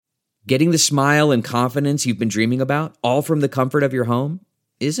Getting the smile and confidence you've been dreaming about, all from the comfort of your home,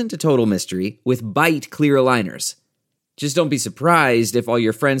 isn't a total mystery with Bite clear aligners. Just don't be surprised if all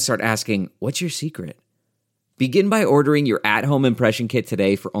your friends start asking, "What's your secret?" Begin by ordering your at-home impression kit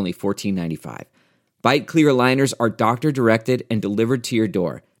today for only $14.95. Bite clear aligners are doctor-directed and delivered to your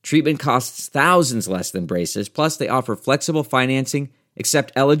door. Treatment costs thousands less than braces, plus they offer flexible financing,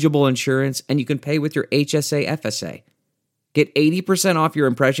 accept eligible insurance, and you can pay with your HSA FSA. Get 80% off your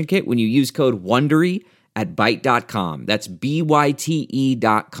impression kit when you use code WONDERY at Byte.com. That's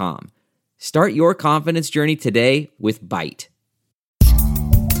BYTE.com. Start your confidence journey today with Byte.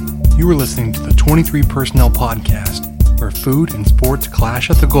 You are listening to the 23 Personnel Podcast, where food and sports clash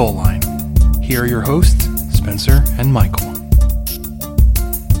at the goal line. Here are your hosts, Spencer and Michael.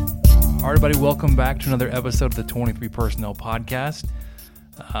 All right, everybody, welcome back to another episode of the 23 Personnel Podcast.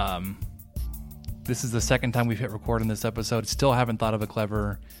 This is the second time we've hit record on this episode. Still haven't thought of a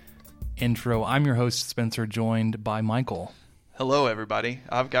clever intro. I'm your host, Spencer, joined by Michael. Hello, everybody.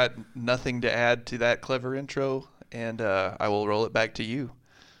 I've got nothing to add to that clever intro, and I will roll it back to you.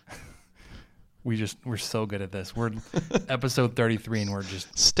 We're so good at this. We're episode 33, and we're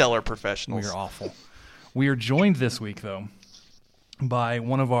just stellar professionals. We're awful. We are joined this week, though, by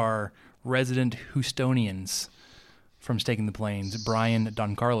one of our resident Houstonians from Staking the Plains, Brian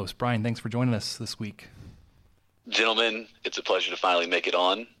Don Carlos. Brian, thanks for joining us this week. Gentlemen, it's a pleasure to finally make it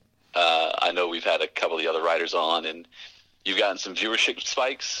on. I know we've had a couple of the other writers on, and you've gotten some viewership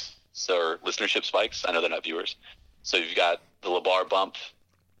spikes, or listenership spikes. I know they're not viewers. So you've got the LeBar bump,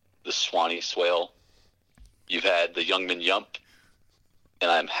 the Swanee swale. You've had the Youngman yump, and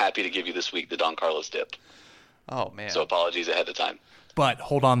I'm happy to give you this week the Don Carlos dip. Oh, man. So apologies ahead of time. But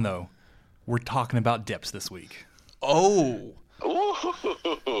hold on, though. We're talking about dips this week. Oh.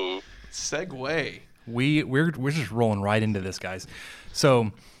 Ooh. Segue. We're just rolling right into this, guys.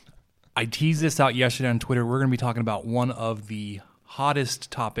 So I teased this out yesterday on Twitter. We're going to be talking about one of the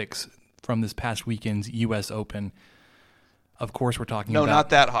hottest topics from this past weekend's U.S. Open. Of course, we're talking about... No, not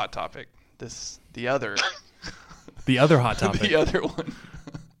that hot topic. The other. The other hot topic. The other one.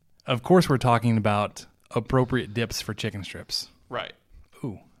 Of course, we're talking about appropriate dips for chicken strips. Right.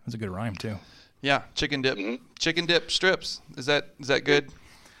 Ooh, that's a good rhyme, too. Yeah, chicken dip. Mm-hmm. Chicken dip strips. Is that good?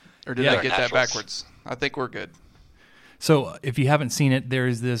 Or did Yeah, I get that naturals. backwards? I think we're good. So if you haven't seen it, there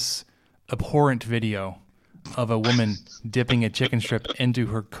is this abhorrent video of a woman dipping a chicken strip into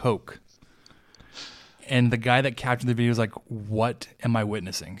her Coke. And the guy that captured the video was like, "What am I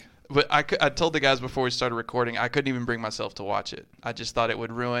witnessing?" But I told the guys before we started recording, I couldn't even bring myself to watch it. I just thought it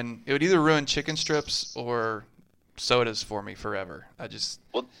would either ruin chicken strips or sodas for me forever.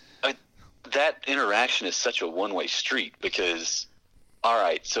 That interaction is such a one-way street because, all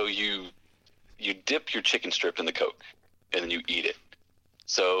right, so you dip your chicken strip in the Coke and then you eat it.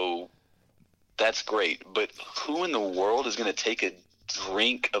 So that's great, but who in the world is going to take a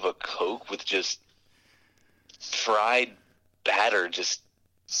drink of a Coke with just fried batter just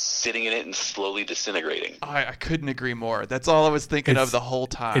sitting in it and slowly disintegrating? I couldn't agree more. That's all I was thinking of the whole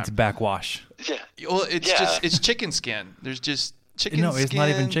time. It's backwash. Yeah. Well, it's chicken skin. There's just chicken skin. No, it's not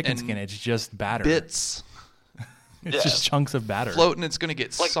even chicken skin. It's just batter. Bits. It's just chunks of batter. Floating, it's going to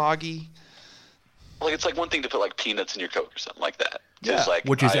get soggy. Like, it's like one thing to put like peanuts in your Coke or something like that. Yeah. Like,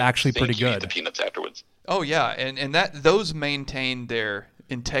 which is I actually think pretty you eat good. the peanuts afterwards. Oh yeah, and those maintain their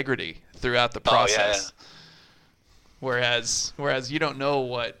integrity throughout the process. Oh, yeah. Whereas you don't know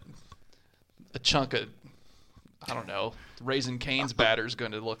what a chunk of, I don't know, Raisin Cane's batter is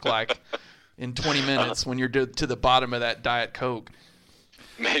going to look like in 20 minutes when you're to the bottom of that Diet Coke.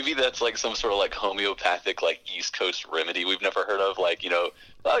 Maybe that's like some sort of like homeopathic like East Coast remedy we've never heard of. Like, you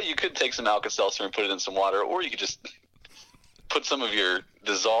could take some Alka-Seltzer and put it in some water, or you could just put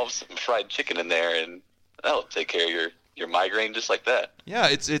dissolve some fried chicken in there, and that'll take care of your migraine just like that. Yeah,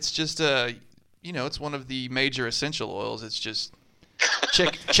 it's just it's one of the major essential oils. It's just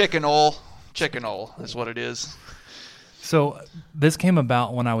chicken oil. Chicken oil is what it is. So this came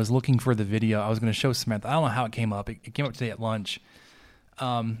about when I was looking for the video. I was going to show Samantha. I don't know how it came up. It came up today at lunch.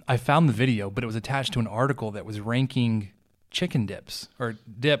 I found the video, but it was attached to an article that was ranking chicken dips or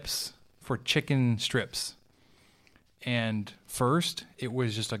dips for chicken strips. And first, it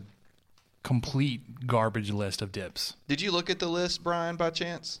was just a complete garbage list of dips. Did you look at the list, Brian, by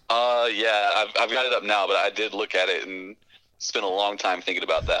chance? Yeah, I've got it up now, but I did look at it and spent a long time thinking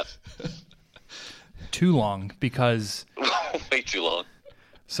about that. Too long because way too long.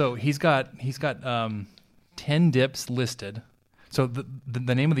 So he's got 10 dips listed. So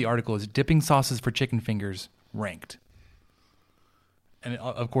the name of the article is "Dipping Sauces for Chicken Fingers Ranked," and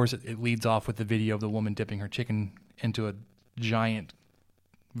of course it leads off with the video of the woman dipping her chicken into a giant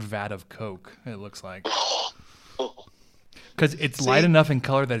vat of Coke, it looks like. Oh. Because it's light enough in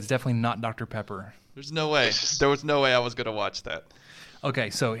color that it's definitely not Dr. Pepper. There's no way. There was no way I was going to watch that. Okay,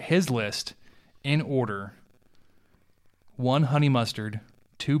 so his list, in order: 1 honey mustard,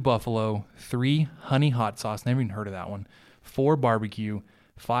 2 buffalo, 3 honey hot sauce, never even heard of that one, 4 barbecue,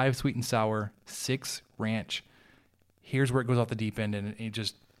 5 sweet and sour, 6 ranch. Here's where it goes off the deep end, and it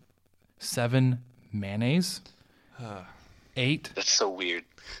just 7 mayonnaise, 8 That's so weird.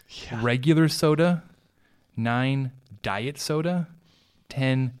 regular soda, 9 diet soda,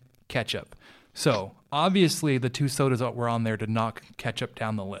 10 ketchup. So obviously the 2 sodas that were on there did knock ketchup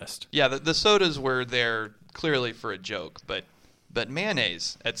down the list. Yeah, the sodas were there clearly for a joke, but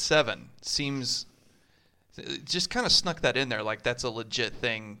mayonnaise at 7 seems just kind of snuck that in there like that's a legit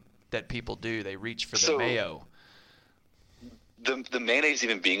thing that people do. They reach for the mayo. The mayonnaise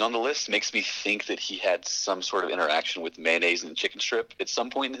even being on the list makes me think that he had some sort of interaction with mayonnaise and the chicken strip at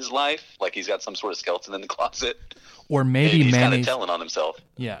some point in his life. Like he's got some sort of skeleton in the closet. Or maybe and he's kind of mayonnaise. telling on himself.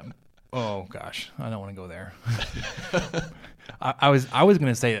 Yeah. Oh gosh, I don't want to go there. I was going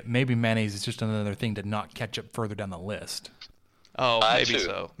to say that maybe mayonnaise is just another thing to knock ketchup further down the list. Oh, maybe too.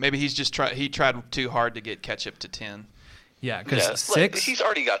 so. Maybe he's just tried too hard to get ketchup to 10. Yeah, because Yeah, 6. he's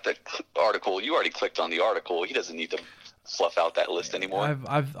already got the article. You already clicked on the article. He doesn't need to fluff out that list anymore.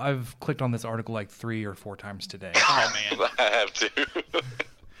 I've clicked on this article like 3 or 4 times today, Oh, man. I have to.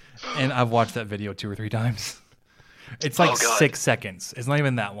 and I've watched that video 2 or 3 times. It's like Oh, God. 6 seconds. It's not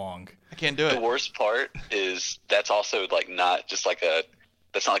even that long. I can't do The it. worst part is that's also like not just like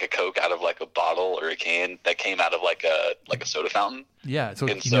that's not like a Coke out of like a bottle or a can. That came out of like a soda fountain. Yeah, so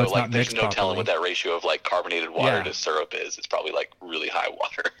And you know it's like not there's mixed no telling properly. what that ratio of like carbonated water Yeah. to syrup is. It's probably like really high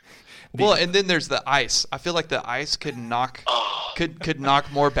water. Well, and then there's the ice. I feel like the ice could knock could knock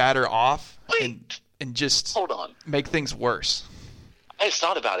more batter off and just Hold on. make things worse. I just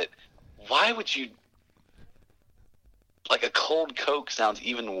thought about it. Why would you like a cold Coke sounds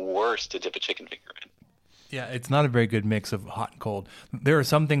even worse to dip a chicken finger in. Yeah, it's not a very good mix of hot and cold. There are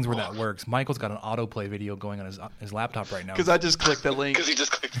some things where that works. Michael's got an autoplay video going on his laptop right now. Because I just clicked the link. Because he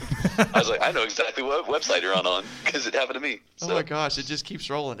just clicked. I was like, I know exactly what website you're on because it happened to me. Oh my gosh, it just keeps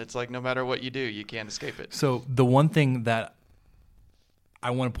rolling. It's like no matter what you do, you can't escape it. So the one thing that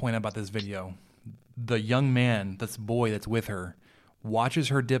I want to point out about this video, the young man, this boy that's with her, watches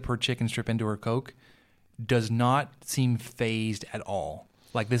her dip her chicken strip into her Coke, does not seem phased at all.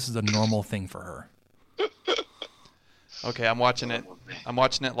 Like this is a normal thing for her. Okay, I'm watching it. I'm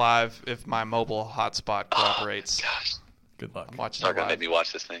watching it live if my mobile hotspot cooperates. Oh, gosh. Good luck. I'm watching They're it going to live. make me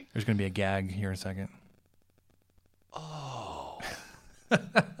watch this thing. There's going to be a gag here in a second.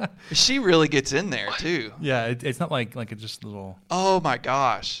 She really gets in there too. Yeah, it's not like it's just a little. Oh my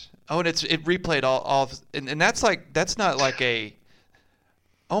gosh. Oh, and it replayed all and that's not like a.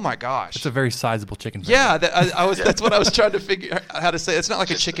 Oh my gosh. It's a very sizable chicken finger. Yeah, that's what I was trying to figure out how to say. It's not like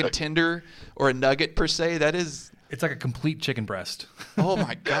a chicken tender or a nugget per se. That is. It's like a complete chicken breast. Oh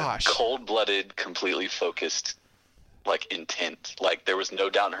my gosh. Cold-blooded, completely focused, like intent. Like there was no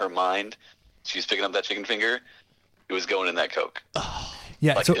doubt in her mind. She was picking up that chicken finger. It was going in that Coke.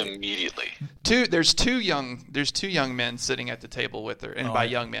 Yeah, Like so immediately. There's two young men sitting at the table with her, and by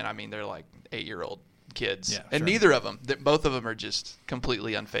young men I mean they're like 8-year-old kids, Yeah, and sure. neither of them, both of them are just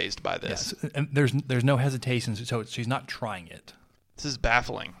completely unfazed by this. yes, and there's no hesitation, so she's not trying it. This is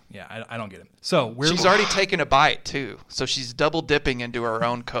baffling. Yeah, I don't get it. So She's already taken a bite too, so she's double dipping into her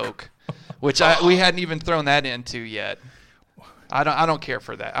own Coke, which we hadn't even thrown that into yet. I don't care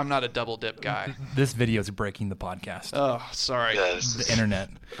for that. I'm not a double dip guy. This video is breaking the podcast, Oh, sorry. Yes. the internet.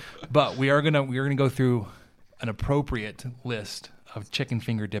 But we are gonna go through an appropriate list of chicken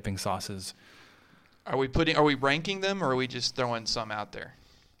finger dipping sauces. Are we ranking them, or are we just throwing some out there?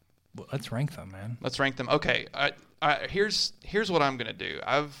 Well, let's rank them, man. Let's rank them. Okay. Here's what I'm gonna do.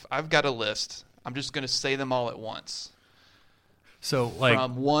 I've got a list. I'm just gonna say them all at once. So like,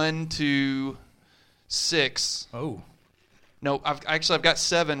 From 1 to 6. oh, No, I've got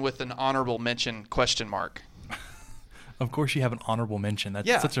 7 with an honorable mention question mark. of course you have an honorable mention. That's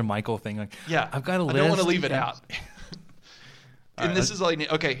Yeah. such a Michael thing. Like, Yeah, I've got a list. I don't want to leave it Yeah. out. All And right, this is all you need.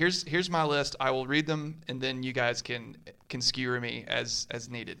 Okay, here's my list. I will read them, and then you guys can skewer me as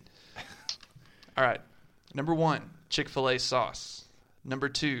needed. All right. Number 1, Chick-fil-A sauce. Number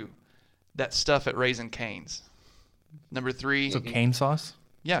 2, that stuff at Raising Cane's. Number 3, So cane sauce.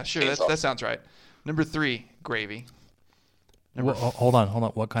 yeah, sure, Cane sauce. that sounds right. Number 3, gravy. Number Well, hold on.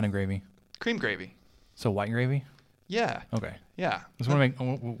 What kind of gravy? Cream gravy. So white gravy. Yeah, Okay. yeah. Just want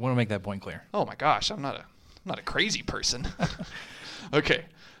to make that point clear. Oh my gosh, I'm not a crazy person. Okay.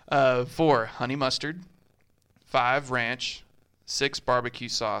 4, honey mustard. 5, ranch. 6 barbecue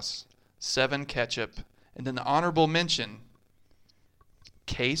sauce, 7 ketchup, and then the honorable mention,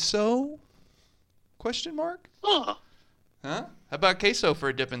 queso? Question mark? Huh. Huh? How about queso for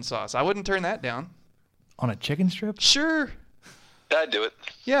a dipping sauce? I wouldn't turn that down. On a chicken strip? Sure. I'd do it.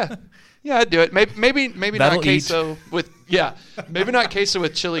 Yeah. Yeah, I'd do it. Maybe That'll not queso with maybe not queso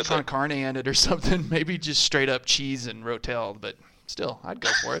with chili con carne in it or something. Maybe just straight up cheese and rotel, but still, I'd go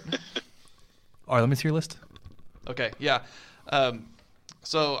for it. All right, let me see your list. Okay, yeah.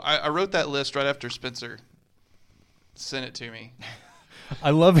 So I wrote that list right after Spencer sent it to me.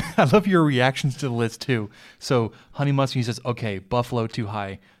 I love your reactions to the list too. So honey mustard, he says, okay, buffalo too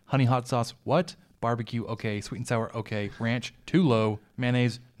high. Honey hot sauce, what? Barbecue, okay. Sweet and sour, okay. Ranch, too low.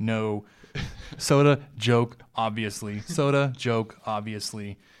 Mayonnaise, no. Soda, joke, obviously. Soda, joke,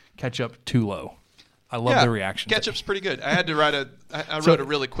 obviously. Ketchup, too low. I love the reactions. Ketchup's pretty good. I had to write I wrote a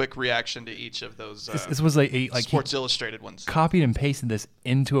really quick reaction to each of those. This was like Sports Illustrated ones. Copied and pasted this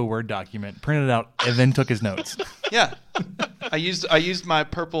into a Word document, printed it out, and then took his notes. Yeah, I used my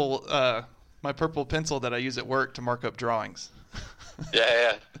purple pencil that I use at work to mark up drawings.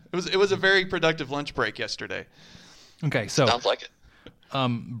 Yeah. It was a very productive lunch break yesterday. Okay, so Sounds like it.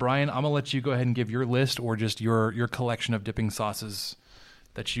 Brian, I'm gonna let you go ahead and give your list or just your collection of dipping sauces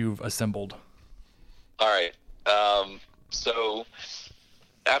that you've assembled. All right. So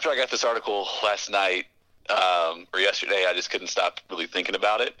after I got this article last night or yesterday, I just couldn't stop really thinking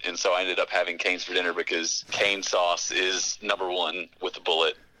about it, and so I ended up having Cane's for dinner because Cane sauce is number one with a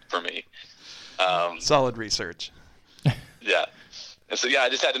bullet for me. Solid research. Yeah. And so, I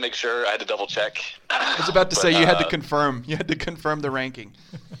just had to make sure. I had to double check. I was about to say you had to confirm. You had to confirm the ranking.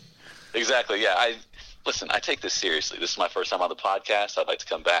 Exactly. Yeah. I take this seriously. This is my first time on the podcast. I'd like to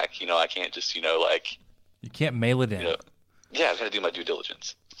come back. I can't just, You can't mail it in. I've got to do my due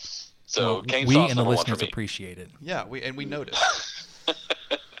diligence. So well, Cane we sauce and the number one for listeners me. appreciate it. Yeah, we noticed.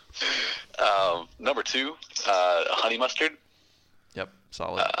 Number 2, honey mustard. Yep,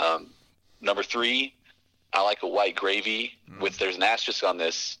 solid. Number 3, I like a white gravy with. There's an asterisk on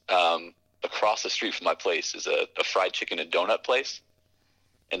this. Across the street from my place is a fried chicken and donut place,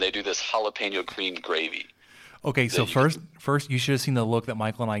 and they do this jalapeno cream gravy. Okay, so first you should have seen the look that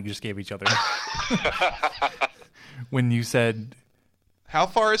Michael and I just gave each other when you said, "How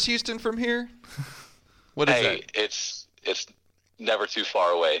far is Houston from here?" What is that? It's never too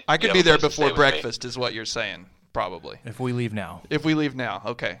far away. I could be there before breakfast, is what you're saying. Probably. If we leave now.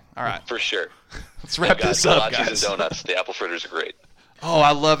 Okay. All right. For sure. Let's wrap this up, guys. guys. And donuts. The apple fritters are great. Oh,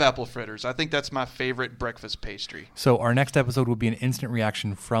 I love apple fritters. I think that's my favorite breakfast pastry. So our next episode will be an instant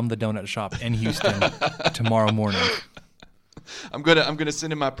reaction from the donut shop in Houston tomorrow morning. I'm gonna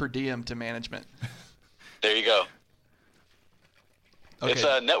send in my per diem to management. There you go. Okay. It's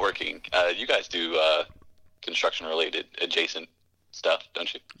networking. You guys do construction related adjacent stuff,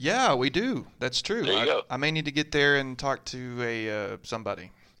 don't you? Yeah, we do. That's true. There you go. I may need to get there and talk to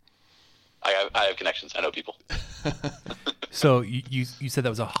somebody. I have connections. I know people. So you said that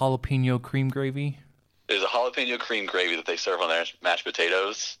was a jalapeno cream gravy? There's a jalapeno cream gravy that they serve on their mashed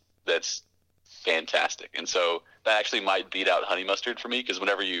potatoes that's fantastic. And so that actually might beat out honey mustard for me because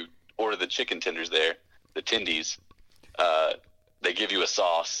whenever you order the chicken tenders there, the Tendys, they give you a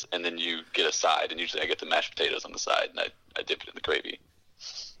sauce and then you get a side. And usually I get the mashed potatoes on the side and I dip it in the gravy.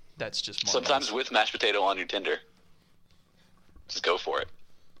 That's just more sometimes nice. with mashed potato on your tender. Just go for it.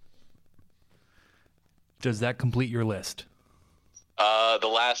 Does that complete your list? The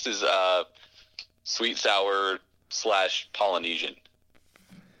last is sweet sour / Polynesian.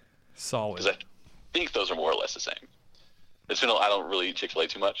 Solid. Because I think those are more or less the same. I don't really eat Chick-fil-A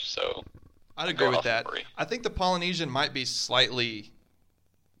too much, so I'd agree with off that. memory. I think the Polynesian might be slightly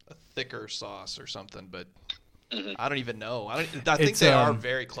a thicker sauce or something, but I don't even know. I think they are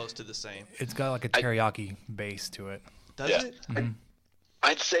very close to the same. It's got like a teriyaki base to it. Does Yeah. it?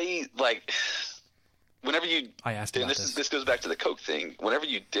 I'd say whenever you. I asked And about this goes back to the Coke thing. Whenever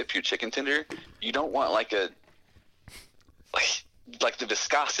you dip your chicken tender, you don't want like the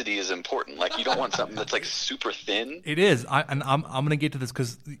viscosity is important. Like you don't want something that's like super thin. It is. I'm going to get to this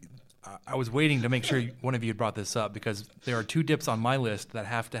because I was waiting to make sure one of you had brought this up because there are 2 dips on my list that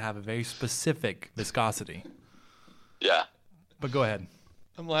have to have a very specific viscosity. Yeah. But go ahead.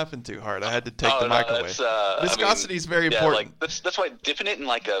 I'm laughing too hard. I had to take the mic away. Viscosity is very yeah, important. That's why dipping it in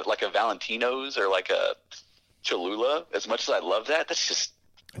like a Valentino's or like a Cholula, as much as I love that, that's just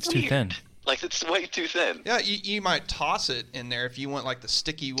It's weird. too thin. Like it's way too thin. Yeah, you might toss it in there if you want like the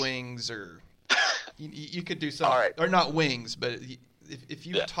sticky wings, or you could do something. All right. Or not wings, but if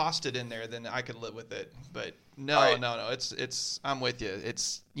you Yeah. tossed it in there, then I could live with it. But no, All right. no, it's I'm with you.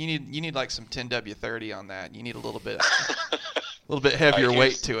 You need like some 10W30 on that. You need a little little bit heavier All right,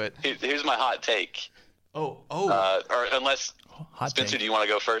 weight to it. Here's my hot take. Oh. Or unless Hot Spencer, take. do you want to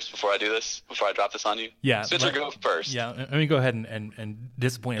go first before I do this? Before I drop this on you? Yeah. Spencer, go first. Yeah, let me go ahead and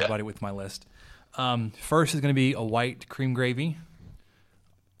disappoint everybody with my list. First is going to be a white cream gravy.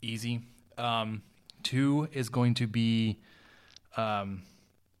 Easy. 2 is going to be,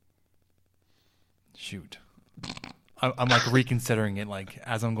 shoot. I'm like reconsidering it like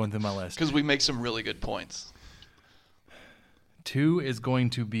as I'm going through my list. Because we make some really good points. 2 is going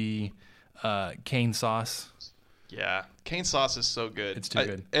to be cane sauce. Yeah. Cane sauce is so good. It's too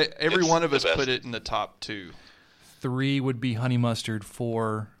good. Every It's one of the us best. put it in the top 2. 3 would be honey mustard.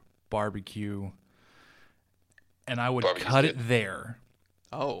 4, barbecue. And I would Barbecue's cut good. it there.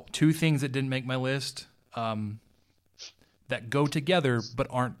 Oh. 2 things that didn't make my list that go together but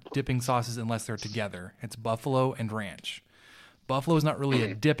aren't dipping sauces unless they're together. It's buffalo and ranch. Buffalo is not really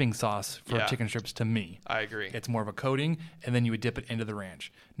a dipping sauce for Yeah. chicken strips to me. I agree. It's more of a coating, and then you would dip it into the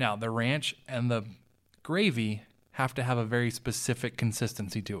ranch. Now, the ranch and the gravy have to have a very specific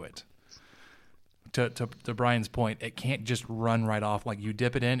consistency to it. To Brian's point, it can't just run right off. Like you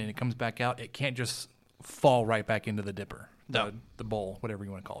dip it in and it comes back out. It can't just fall right back into the dipper, No. the bowl, whatever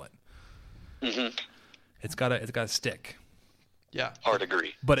you want to call it. Mm-hmm. It's got to stick, Yeah. Hard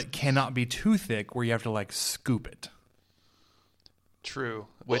agree. but it cannot be too thick where you have to like scoop it. True.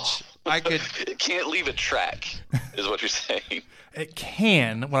 Which I could. It can't leave a track, is what you're saying. It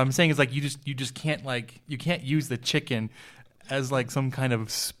can. What I'm saying is like you just can't like you can't use the chicken as like some kind of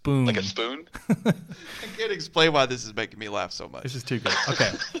spoon. Like a spoon? I can't explain why this is making me laugh so much. This is too good.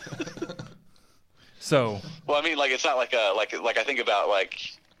 Okay. So Well, I mean, like it's not like I think about like,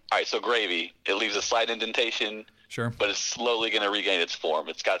 all right, so gravy, it leaves a slight indentation, sure. but it's slowly going to regain its form.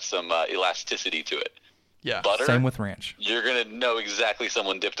 It's got some elasticity to it. Yeah. Butter, Same with ranch. you're going to know exactly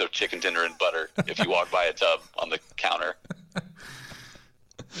someone dipped a chicken tender in butter if you walk by a tub on the counter. Oh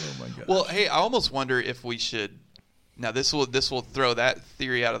my god. Well, hey, I almost wonder if we should. Now, this will throw that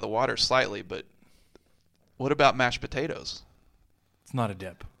theory out of the water slightly, but what about mashed potatoes? It's not a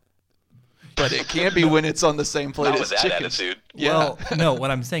dip. But it can be when it's on the same plate Not as with that chicken. attitude. Yeah. Well, no, what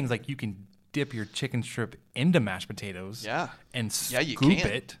I'm saying is like you can dip your chicken strip into mashed potatoes Yeah. and Yeah, you scoop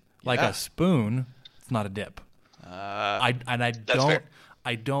can. it like Yeah. a spoon. It's not a dip. I fair.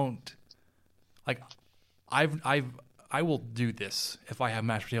 don't like I will do this if I have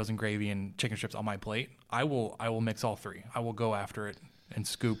mashed potatoes and gravy and chicken strips on my plate. I will mix all three. I will go after it and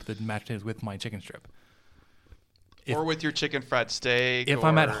scoop the mashed potatoes with my chicken strip. Or with your chicken fried steak. If or...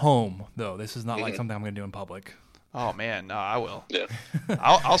 I'm at home, though, this is not like something I'm going to do in public. Oh man, no, I will. Yeah.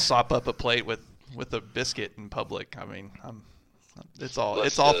 I'll sop up a plate with a biscuit in public. I mean, it's all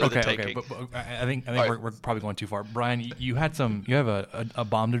Let's, for the Okay, taking. but I think right. we're probably going too far. Brian, you have a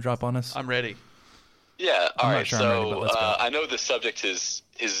bomb to drop on us? I'm ready. Yeah. All I'm not right. sure I'm ready, but So let's go. I know this subject has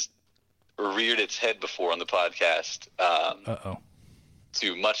reared its head before on the podcast, Uh-oh.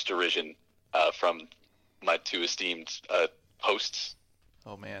 to much derision from my two esteemed hosts.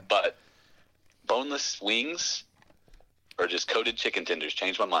 Oh man. But boneless wings or just coated chicken tenders?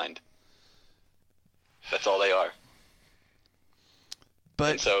 Changed my mind. That's all they are. And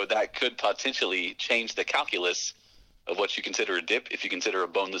But so that could potentially change the calculus of what you consider a dip if you consider a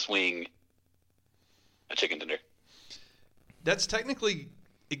boneless wing a chicken tender. that's technically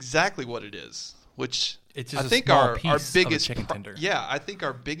exactly what it is. Which It's just I a think small our piece of a biggest chicken tender. Yeah, I think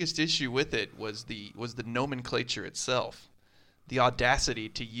our biggest issue with it was the nomenclature nomenclature itself, the audacity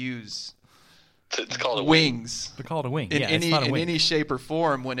to use It's called a wing. wings They call it a wing. in Yeah, it's any not a in wing. any shape or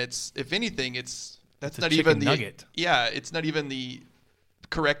form. When it's, if anything, that's a not chicken even the nugget. Yeah, it's not even the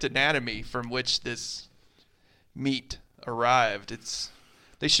correct anatomy from which this meat arrived.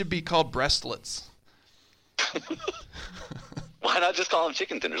 They should be called breastlets. Why not just call them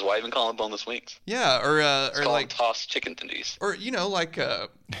chicken tenders? Why even call them boneless wings? Yeah, or Call like, them tossed chicken tenders. or like Your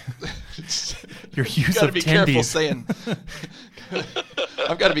use gotta of be careful tendies. saying.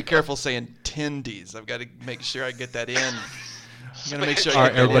 I've got to be careful saying tendies. I've got to make sure I get that in. I'm gonna make sure. All I right,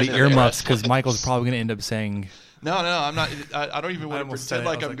 get that everybody, in. earmuffs, because Michael's probably going to end up saying, No, I'm not. I don't even want to almost said pretend it. I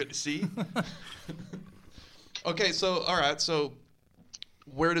like was I'm like- good. See. Okay, so all right, so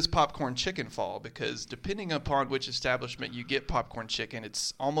where does popcorn chicken fall? Because depending upon which establishment you get popcorn chicken,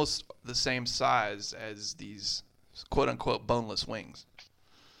 it's almost the same size as these quote unquote boneless wings.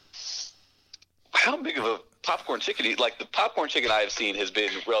 How big of a popcorn chicken? Like the popcorn chicken I have seen has been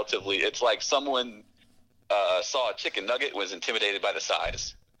relatively. It's like someone saw a chicken nugget, was intimidated by the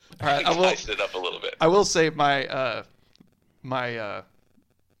size. All right, I will. Diced it up a little bit. I will say my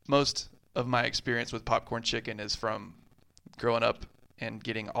most of my experience with popcorn chicken is from growing up and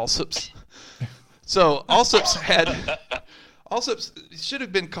getting Allsup's. So Allsup's Also, it should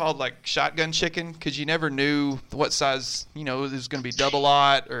have been called like shotgun chicken because you never knew what size, it was going to be double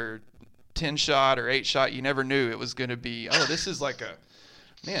aught or 10 shot or 8 shot. You never knew it was going to be, this is like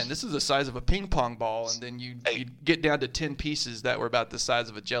this is the size of a ping pong ball. And then you get down to 10 pieces that were about the size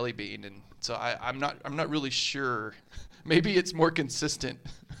of a jelly bean. And so I'm not really sure. Maybe it's more consistent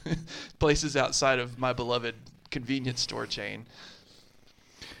places outside of my beloved convenience store chain.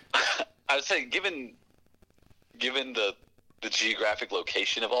 I would say given the geographic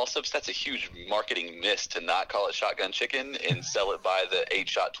location of Allsup's, that's a huge marketing miss to not call it shotgun chicken and sell it by the 8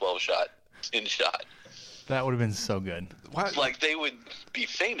 shot, 12 shot, 10 shot. That would have been so good. Like they would be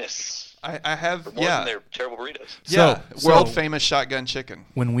famous. I have for more than their terrible burritos. Yeah, world famous shotgun chicken.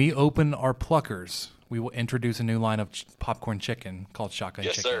 When we open our Pluckers, we will introduce a new line of popcorn chicken called shotgun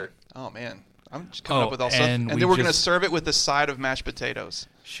chicken. Yes, sir. Oh man, I'm just coming up with all stuff. and And then we're going to serve it with a side of mashed potatoes.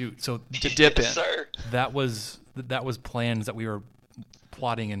 Shoot, so to dip in. Sir. that was plans that we were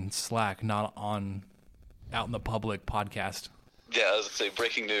plotting in Slack, not on out in the public podcast. Yeah, I was going to say,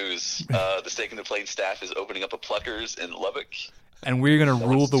 breaking news. The Steak and the Plane staff is opening up a Pluckers in Lubbock. And we're going to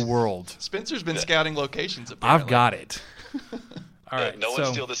rule the world. Spencer's been scouting locations, apparently. I've got it. All right. No one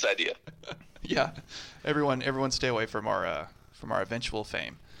steal this idea. Yeah. Everyone stay away from our eventual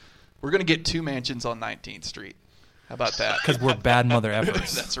fame. We're going to get 2 mansions on 19th Street. How about that? Because we're bad mother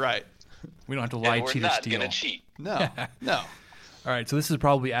effers. That's right. We don't have to lie, and we're cheat, or not steal. going to cheat. No. All right, so this is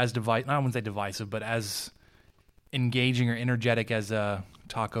probably as I wouldn't say divisive, but as engaging or energetic as a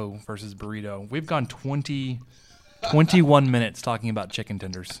taco versus burrito. We've gone 21 minutes talking about chicken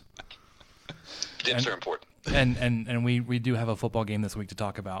tenders. Dips are important. And we do have a football game this week to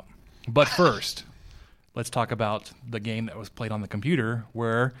talk about. But first, let's talk about the game that was played on the computer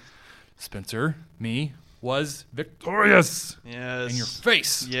where Spencer, me, was victorious. Yes. In your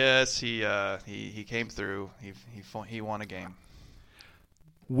face. Yes, he came through. He won a game.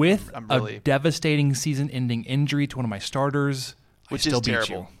 With I'm really, a devastating season-ending injury to one of my starters, which I still is beat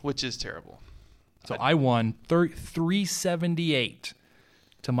terrible. you. Which is terrible. So I won 378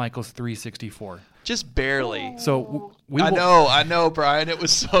 to Michael's 364. Just barely. So I know, Brian. It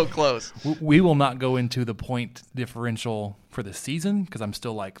was so close. We will not go into the point differential for the season because I'm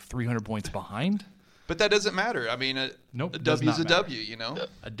still like 300 points behind. But that doesn't matter. I mean, a W's a W,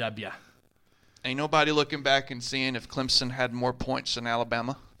 A W. Ain't nobody looking back and seeing if Clemson had more points than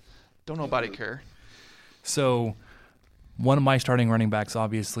Alabama. Don't nobody care. So one of my starting running backs,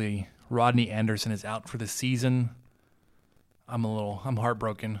 obviously, Rodney Anderson, is out for the season. I'm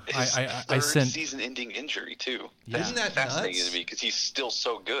heartbroken. I sent season-ending injury too. Yeah. Isn't that fascinating nuts? to me because he's still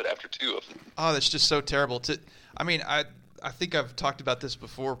so good after 2 of them. Oh, that's just so terrible. I think I've talked about this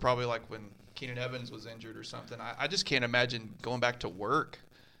before, probably like when Keenan Evans was injured or something. I just can't imagine going back to work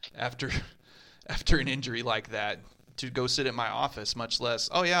after an injury like that to go sit at my office, much less,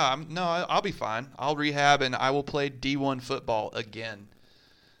 I'll be fine. I'll rehab and I will play D1 football again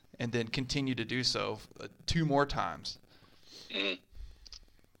and then continue to do so 2 more times.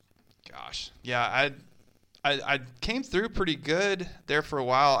 Gosh. Yeah, I came through pretty good there for a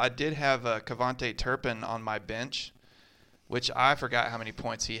while. I did have Cavante Turpin on my bench, which I forgot how many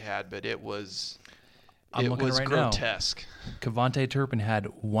points he had, but it was grotesque. Cavante Turpin had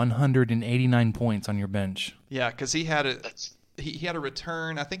 189 points on your bench. Yeah, because he had a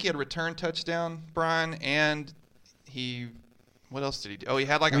return. I think he had a return touchdown, Brian, and what else did he do? Oh, he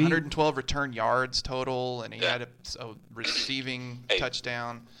had like 112 return yards total, and he had a receiving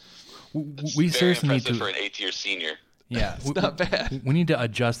touchdown. We seriously need to for an 8th-year senior. Yeah, it's not bad. We need to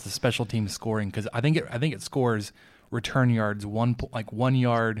adjust the special team scoring because I think it scores return yards 1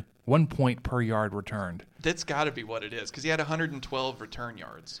 point per yard returned. That's got to be what it is because he had 112 return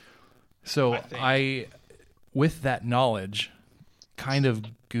yards. So I with that knowledge, kind of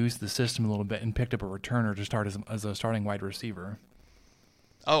goosed the system a little bit and picked up a returner to start as a starting wide receiver.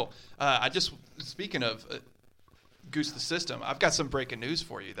 Oh, speaking of goose the system, I've got some breaking news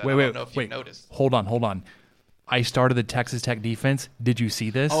for you that I don't know if you've noticed. Hold on. I started the Texas Tech defense. Did you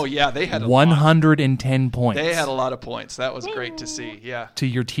see this? Oh, yeah. They had 110 points. They had a lot of points. That was great to see, yeah. To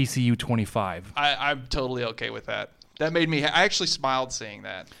your TCU 25. I'm totally okay with that. That made me – I actually smiled seeing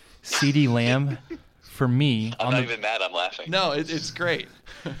that. CeeDee Lamb, for me – I'm not even mad. I'm laughing. No, it's great.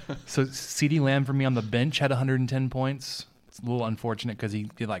 So CeeDee Lamb for me on the bench had 110 points. It's a little unfortunate because he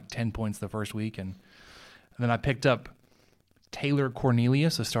did like 10 points the first week. And then I picked up Taylor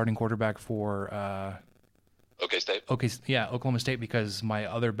Cornelius, a starting quarterback for OK State. Oklahoma State, because my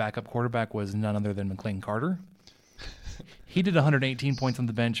other backup quarterback was none other than McLean Carter. He did 118 points on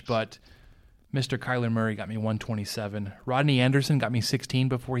the bench, but Mr. Kyler Murray got me 127. Rodney Anderson got me 16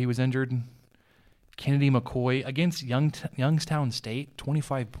 before he was injured. Kennedy McCoy against Youngstown State,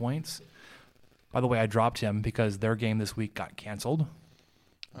 25 points. By the way, I dropped him because their game this week got canceled.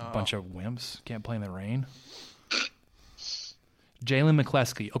 A bunch of wimps. Can't play in the rain. Jalen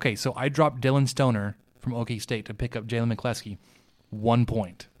McCleskey. Okay, so I dropped Dylan Stoner from Okie State to pick up Jalen McCleskey. 1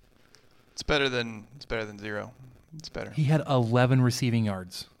 point. It's better than 0. It's better. He had 11 receiving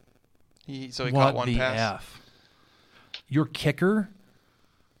yards. He caught one the pass. F? Your kicker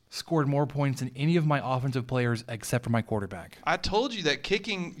scored more points than any of my offensive players except for my quarterback. I told you that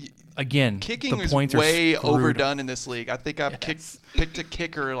kicking the is points way are screwed. overdone in this league. I think I've picked a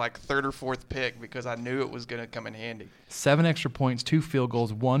kicker like third or fourth pick because I knew it was going to come in handy. 7 extra points, 2 field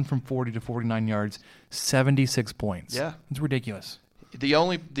goals, 1 from 40 to 49 yards, 76 points. Yeah. It's ridiculous. The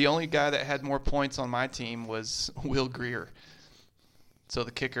only guy that had more points on my team was Will Greer. So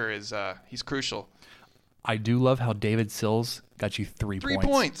the kicker is he's crucial. I do love how David Sills got you 3 points.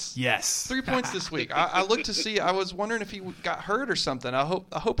 3 points. Yes. 3 points this week. I looked to see. I was wondering if he got hurt or something. I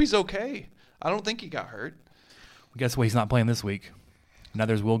hope he's okay. I don't think he got hurt. Well, guess what? He's not playing this week. Now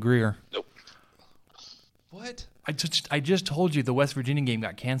there's Will Greer. Nope. What? I just told you the West Virginia game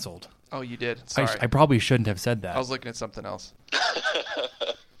got canceled. Oh, you did. Sorry. I probably shouldn't have said that. I was looking at something else.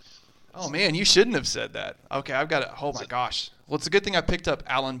 Oh, man, you shouldn't have said that. Okay, I've got it. Oh, my gosh. Well, it's a good thing I picked up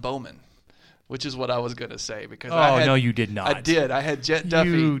Alan Bowman, which is what I was going to say. Because no, you did not. I did. I had Jet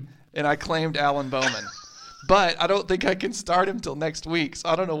Duffy, and I claimed Alan Bowman. But I don't think I can start him till next week, so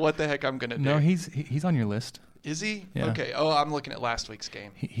I don't know what the heck I'm going to do. No, he's on your list. Is he? Yeah. Okay. Oh, I'm looking at last week's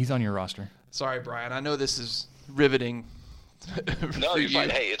game. He's on your roster. Sorry, Brian. I know this is riveting. No, you're fine.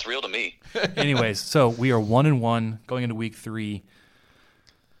 Hey, it's real to me. Anyways, so we are 1-1 going into week 3.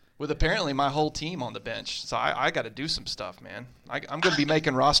 With apparently my whole team on the bench. So I got to do some stuff, man. I'm going to be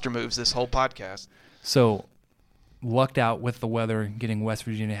making roster moves this whole podcast. So, lucked out with the weather, getting West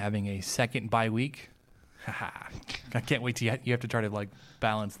Virginia having a second bye week. I can't wait till you have to try to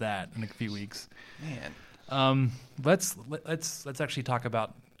balance that in a few weeks. Man. Let's actually talk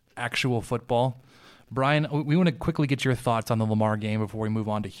about actual football. Brian, we want to quickly get your thoughts on the Lamar game before we move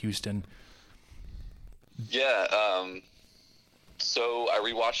on to Houston. Yeah, so I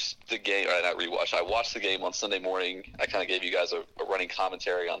rewatched the game, or not rewatched, I watched the game on Sunday morning. I kind of gave you guys a running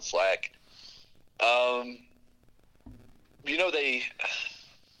commentary on Slack.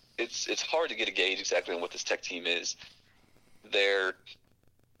 It's hard to get a gauge exactly on what this Tech team is. They're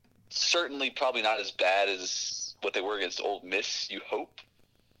certainly probably not as bad as what they were against Ole Miss, you hope.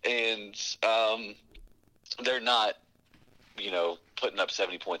 And they're not, putting up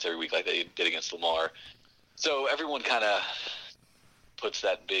 70 points every week like they did against Lamar. So everyone kind of puts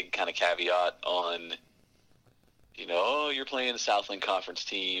that big kind of caveat on, you're playing a Southland Conference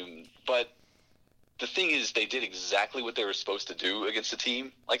team. But the thing is, they did exactly what they were supposed to do against a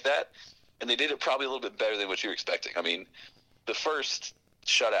team like that, and they did it probably a little bit better than what you were expecting. I mean, the first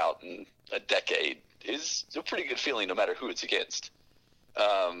shutout in a decade is a pretty good feeling no matter who it's against.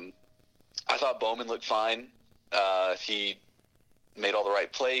 I thought Bowman looked fine. He made all the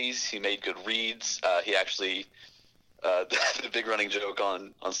right plays. He made good reads. He actually the big running joke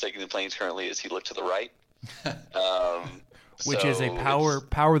on Staking the Plains currently is he looked to the right. Which is a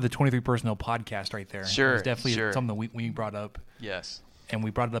power of the 23 Personnel podcast right there. Sure. It's definitely something that we brought up. Yes. And we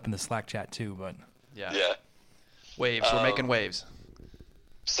brought it up in the Slack chat too, but Yeah. Waves. We're making waves.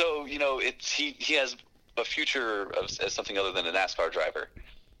 So, he has a future as something other than a NASCAR driver,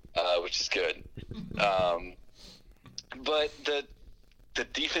 which is good. But the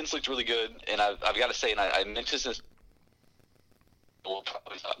defense looked really good, and I've got to say, and I mentioned this, we'll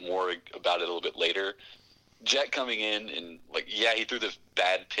probably talk more about it a little bit later. Jet coming in and he threw the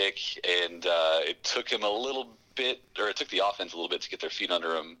bad pick, and it took him a little bit, or it took the offense a little bit to get their feet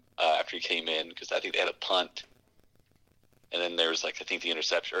under him after he came in, because I think they had a punt, and then there was I think the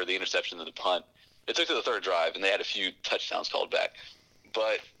interception and the punt. It took to the third drive, and they had a few touchdowns called back,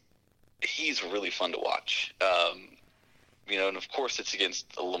 but he's really fun to watch. And of course it's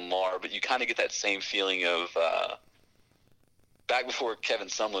against Lamar, but you kind of get that same feeling of back before Kevin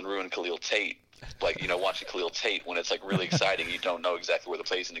Sumlin ruined Khalil Tate. Watching Khalil Tate when it's really exciting, you don't know exactly where the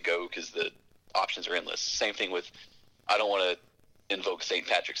play's going to go because the options are endless. Same thing with, I don't want to invoke St.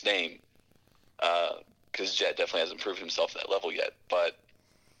 Patrick's name because Jet definitely hasn't proven himself at that level yet. But,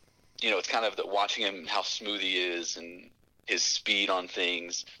 it's kind of watching him, how smooth he is and his speed on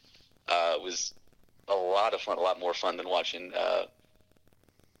things was a lot of fun, a lot more fun than watching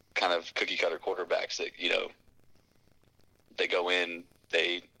kind of cookie-cutter quarterbacks that, they go in,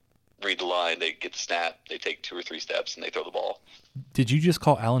 they read the line, they get the snap, they take 2 or 3 steps, and they throw the ball. Did you just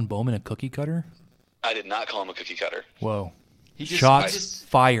call Alan Bowman a cookie cutter? I did not call him a cookie cutter. Whoa. Shots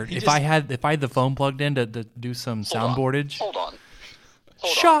fired. he If just- I had the phone plugged in to do some soundboardage, Hold on.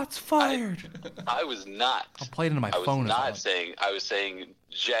 shots fired. I was not. I'll play it into my I was phone. not saying. I was saying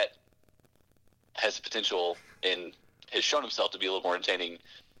Jet has potential and has shown himself to be a little more entertaining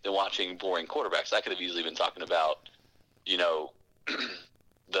than watching boring quarterbacks. I could have easily been talking about, the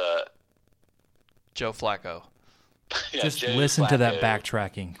Joe Flacco. Just Joe listen to that Flacco.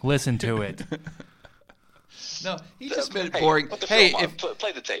 backtracking. Listen to it. No, he just made it Hey, boring. put the Hey, film on. if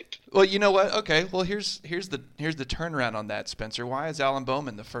Play the tape. well, you know what? Okay, well here's the turnaround on that, Spencer. Why is Alan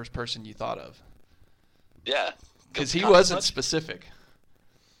Bowman the first person you thought of? Yeah, Because he Not wasn't much. specific.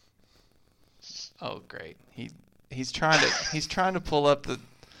 Oh, great. He's trying to pull up the.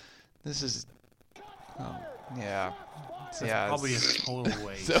 This is. Yeah. Yeah. Probably a total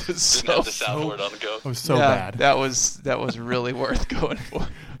waste. That was Didn't so. have the soundboard on the go. It was so yeah, bad. That was really worth going for.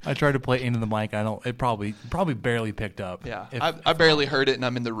 I tried to play it into the mic. It probably barely picked up. Yeah. If- I barely heard it, and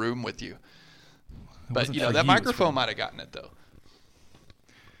I'm in the room with you. But wasn't you know for that you, it was microphone for- might have gotten it though.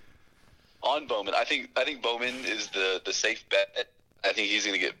 On Bowman, I think Bowman is the safe bet. I think he's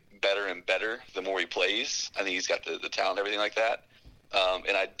going to get better and better the more he plays. I think he's got the talent and everything like that.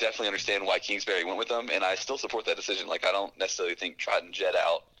 And I definitely understand why Kingsbury went with him, and I still support that decision. Like, I don't necessarily think trotting Jet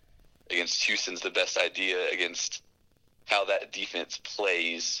out against Houston's the best idea against how that defense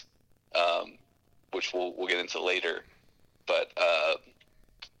plays, which we'll get into later. But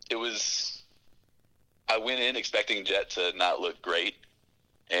it was – I went in expecting Jet to not look great,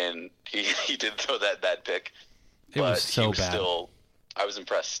 and he did throw that bad pick. It was so bad. I was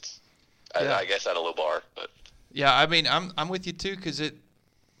impressed. Yeah. I guess at a low bar, but Yeah, I mean, I'm with you too because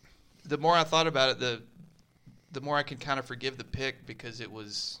the more I thought about it, the more I could kind of forgive the pick because it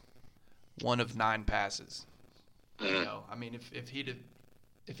was one of 9 passes. You know, I mean, if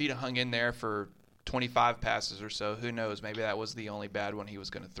he'd have hung in there for 25 passes or so, who knows? Maybe that was the only bad one he was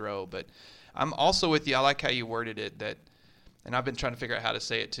going to throw. But I'm also with you. I like how you worded it and I've been trying to figure out how to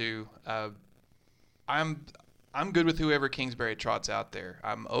say it too. I'm good with whoever Kingsbury trots out there.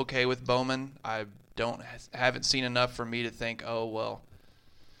 I'm okay with Bowman. I haven't seen enough for me to think, oh well,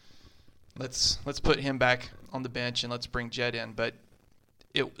 let's put him back on the bench and let's bring Jet in. But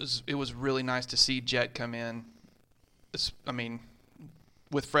it was really nice to see Jet come in. I mean,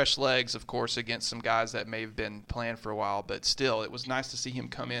 with fresh legs, of course, against some guys that may have been playing for a while, but still, it was nice to see him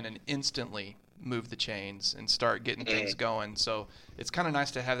come in and instantly move the chains and start getting things going. So it's kind of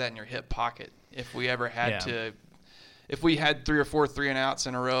nice to have that in your hip pocket. If we ever had if we had 3 or 4 3-and-outs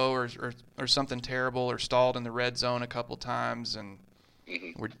in a row or something terrible or stalled in the red zone a couple times, and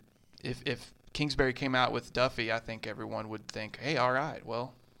if Kingsbury came out with Duffy, I think everyone would think, hey, all right,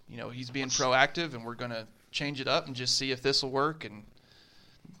 well, you know, he's being proactive and we're going to change it up and just see if this will work. And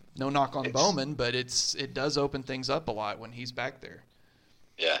no knock on Bowman, but it does open things up a lot when he's back there.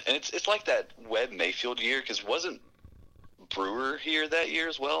 yeah, and it's like that Webb Mayfield year because wasn't Brewer here that year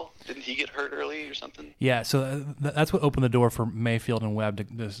as well? Didn't he get hurt early or something? Yeah, so that's what opened the door for Mayfield and Webb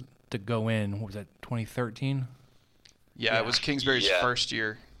to go in. What was that, 2013? Yeah, it was Kingsbury's first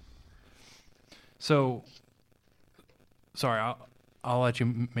year. So, sorry, I'll let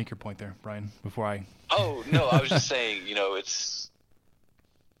you make your point there, Brian, before I... Oh, no, I was just saying, you know,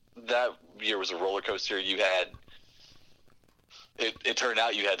 that year was a roller coaster. You had it turned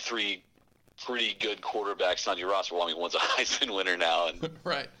out you had 3 pretty good quarterbacks on your roster. Well, I mean, one's a Heisman winner now, and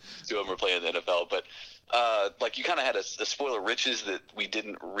Right. 2 of them are playing in the NFL. But like you kind of had a spoiler riches that we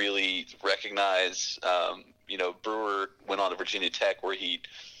didn't really recognize. You know, Brewer went on to Virginia Tech, where he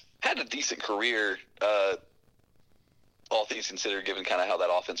had a decent career, all things considered, given kind of how that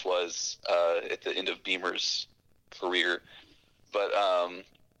offense was at the end of Beamer's career. But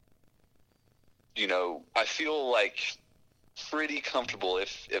you know, I feel like pretty comfortable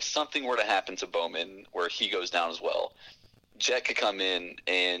if something were to happen to Bowman where he goes down as well, Jet could come in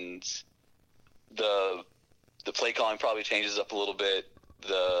and the play calling probably changes up a little bit.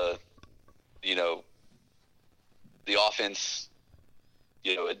 The offense,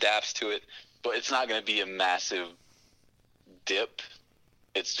 you know, adapts to it, but it's not going to be a massive dip.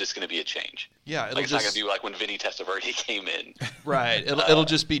 It's just going to be a change. Yeah, Like it's not going to be like when Vinny Testaverde came in. Right. It'll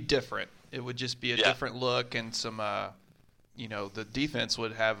just be different. It would just be a Yeah. different look, and some, you know, the defense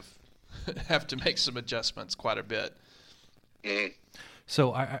would have to make some adjustments quite a bit. Mhm.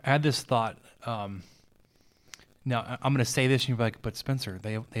 So I had this thought. Now I'm going to say this, and you're like, but Spencer,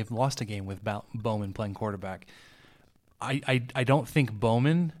 they've lost a game with Bowman playing quarterback. I don't think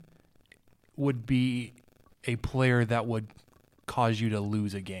Bowman would be a player that would cause you to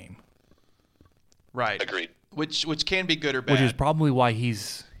lose a game. Right. Agreed. Which can be good or bad. Which is probably why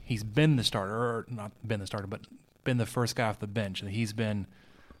he's been the starter, or not been the starter, but been the first guy off the bench, and he's been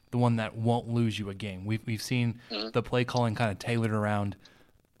the one that won't lose you a game. We've seen the play calling kind of tailored around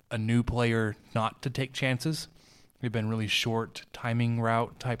a new player not to take chances. We've been really short timing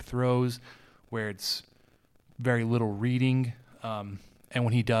route type throws where it's very little reading. And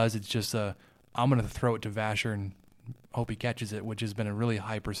when he does, it's just I'm going to throw it to Vasher and hope he catches it, which has been a really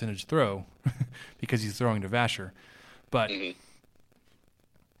high percentage throw because he's throwing to Vasher. But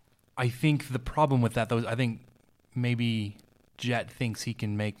I think the problem with that, though, is I think maybe Jet thinks he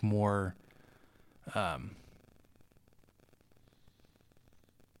can make more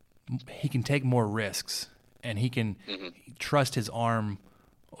he can take more risks, and he can trust his arm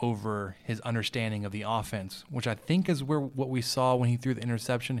over his understanding of the offense, which I think is what we saw when he threw the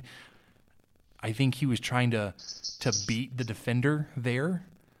interception. I think he was trying to beat the defender there.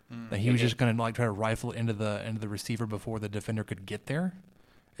 That he was just going to try to rifle it into the receiver before the defender could get there.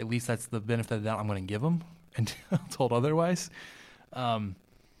 At least that's the benefit of the doubt I'm going to give him until told otherwise.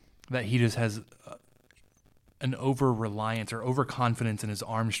 That he just has an over-reliance or over-confidence in his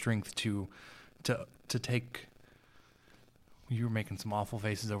arm strength to take. You were making some awful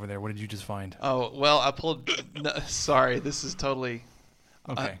faces over there. What did you just find? Oh, well, I pulled. No, sorry, this is totally.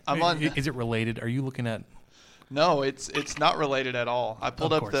 Okay. I'm on. Is it related? Are you looking at? No, it's not related at all. I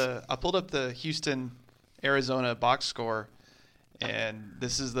pulled Of up course. the Houston, Arizona box score, and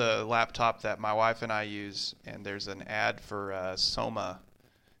this is the laptop that my wife and I use. And there's an ad for Soma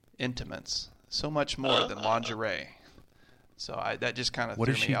Intimates, so much more than lingerie. So that just kind of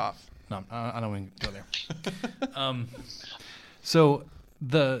threw me off. No, I don't want to go there. So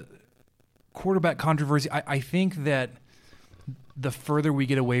the quarterback controversy, I think that the further we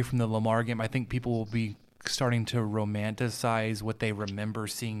get away from the Lamar game, I think people will be starting to romanticize what they remember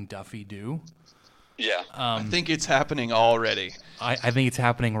seeing Duffy do. Yeah. I think it's happening already. I think it's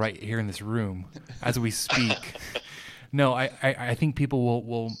happening right here in this room as we speak. No, I think people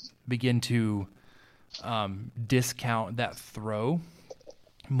will begin to discount that throw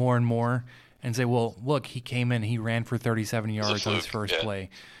more and more and say, well, look, he came in, he ran for 37 yards on his first play.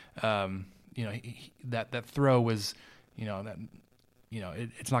 That throw was,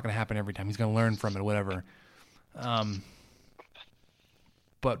 it's not going to happen every time. He's going to learn from it, whatever.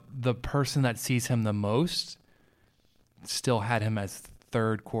 But the person that sees him the most still had him as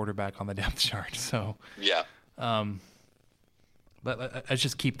third quarterback on the depth chart. So Yeah. But let's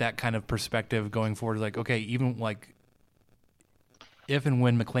just keep that kind of perspective going forward. Like, okay, even like if and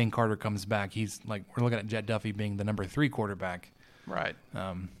when McLean Carter comes back, he's like, we're looking at Jet Duffy being the number 3 quarterback. Right.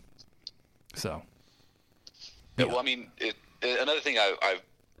 So. Yeah, well, I mean, another thing I've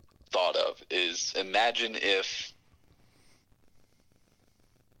thought of is imagine if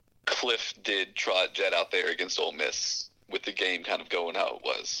Cliff did trot Jet out there against Ole Miss with the game kind of going how it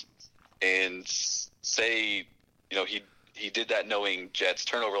was, and say, he did that knowing Jet's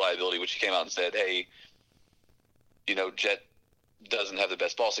turnover liability, which he came out and said, hey, Jet doesn't have the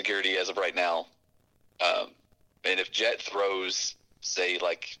best ball security as of right now. And if Jet throws, say,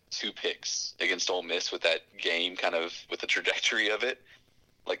 like 2 picks against Ole Miss with that game kind of with the trajectory of it,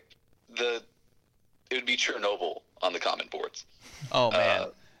 like it would be Chernobyl on the comment boards. Oh, man.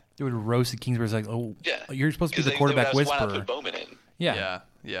 It would roast the Kingsbury's like, oh, yeah. You're supposed to be the That's quarterback why I whisperer. put Bowman in. Yeah.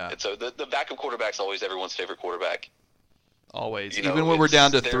 And so the backup quarterback's always everyone's favorite quarterback. Always. Even when we're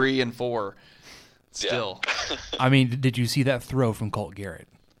down to 3 and 4. Still. Yeah. I mean, did you see that throw from Colt Garrett?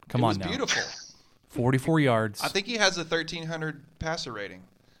 Come on now. It was beautiful. 44 yards. I think he has a 1,300 passer rating.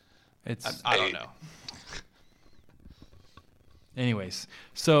 I don't know. Anyways,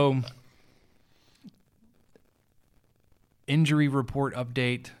 so injury report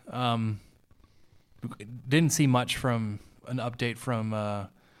update. Didn't see much from an update from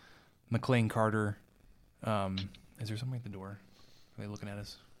McLean Carter. Is there somebody at the door? Are they looking at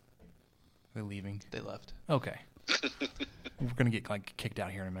us? Are they leaving? They left. Okay. We're gonna get kicked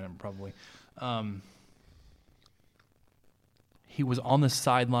out here in a minute, probably. He was on the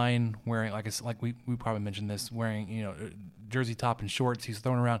sideline wearing we probably mentioned this, wearing jersey top and shorts. He's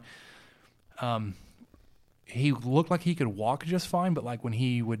throwing around. He looked like he could walk just fine, but when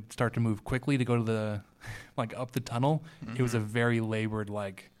he would start to move quickly to go to the up the tunnel, it was a very labored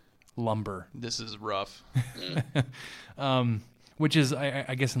lumber. This is rough. Which is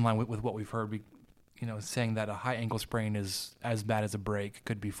I guess in line with what we've heard. Saying that a high ankle sprain is as bad as a break,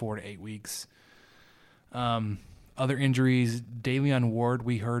 could be 4 to 8 weeks. Other injuries, Davion Ward,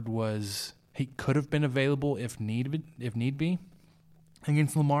 we heard he could have been available if need be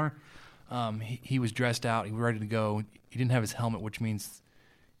against Lamar. He was dressed out, he was ready to go. He didn't have his helmet, which means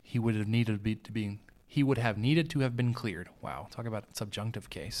he would have needed to have been cleared. Wow, talk about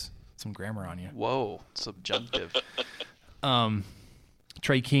subjunctive case. some grammar on you. Whoa, subjunctive.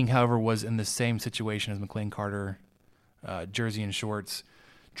 Trey King, however, was in the same situation as McLean Carter, jersey and shorts.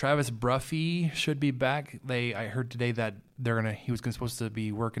 Travis Bruffy should be back. I heard today that he was supposed to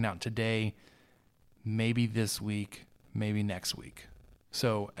be working out today, maybe this week, maybe next week.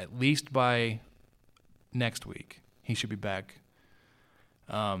 So at least by next week, he should be back.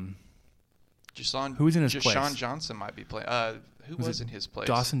 Who's in his place? Deshaun Johnson might be playing. Who was in his place?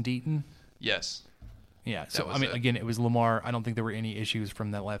 Dawson Deaton? Yes. Yeah. So, again, it was Lamar. I don't think there were any issues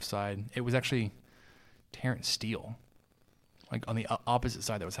from that left side. It was actually Terrence Steele, like on the opposite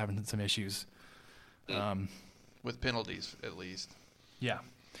side, that was having some issues. With penalties, at least. Yeah.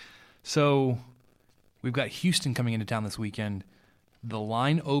 So we've got Houston coming into town this weekend. The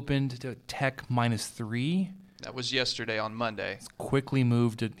line opened to Tech -3. That was yesterday on Monday. It's quickly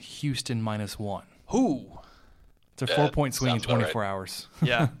moved to Houston -1. Who? It's a 4-point swing in sounds about 24 right. hours.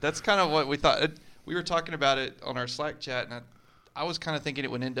 Yeah, that's kind of what we thought. We were talking about it on our Slack chat, and I was kind of thinking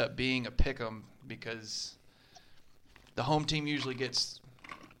it would end up being a pick'em because the home team usually gets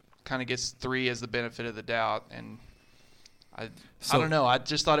 3 as the benefit of the doubt, and I don't know. I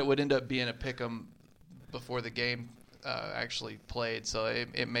just thought it would end up being a pick'em before the game actually played, so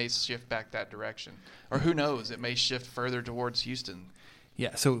it may shift back that direction, or who knows? It may shift further towards Houston.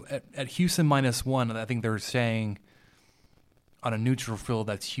 Yeah. So at Houston -1, I think they're saying on a neutral field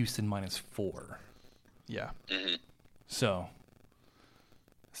that's Houston -4. Yeah. Mm-hmm. So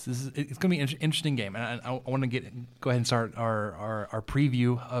it's going to be an interesting game, and I want to go ahead and start our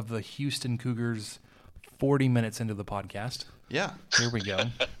preview of the Houston Cougars 40 minutes into the podcast. Yeah. Here we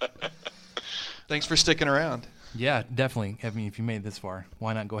go. Thanks for sticking around. Yeah, definitely. I mean, if you made it this far,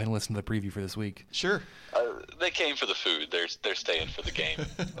 why not go ahead and listen to the preview for this week? Sure. They came for the food. They're staying for the game.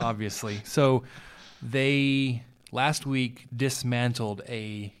 Obviously. So they last week dismantled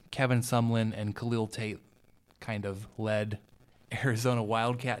a Kevin Sumlin and Khalil Tate kind of led Arizona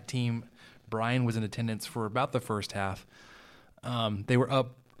Wildcat team. Brian was in attendance for about the first half. They were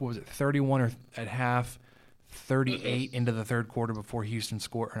up, 31 at half, 38 into the third quarter before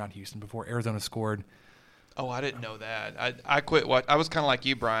before Arizona scored. Oh, I didn't know that. I quit. I was kind of like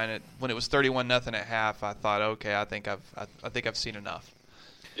you, Brian. When it was 31-0 at half, I thought, okay, I think I've seen enough.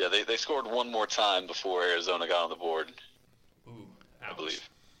 Yeah, they scored one more time before Arizona got on the board. Ooh, I believe.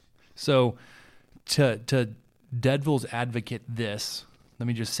 So to Deadville's advocate this, let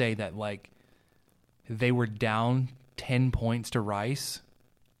me just say that they were down 10 points to Rice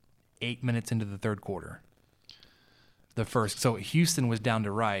 8 minutes into the third quarter. So Houston was down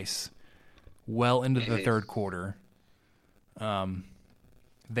to Rice well into the third quarter.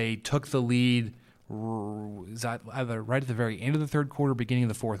 They took the lead either right at the very end of the third quarter, beginning of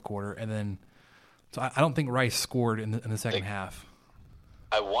the fourth quarter, and then so I don't think Rice scored in the second half.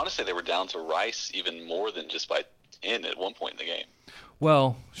 I want to say they were down to Rice even more than just by 10 at one point in the game.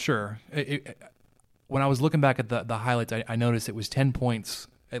 Well, sure. When I was looking back at the highlights, I noticed it was 10 points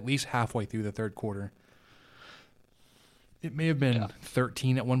at least halfway through the third quarter. It may have been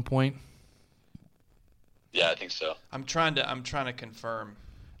 13 at one point. Yeah, I think so. I'm trying to confirm.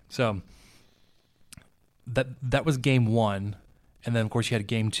 So that was game one, and then of course you had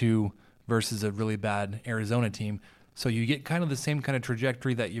game two versus a really bad Arizona team. So you get kind of the same kind of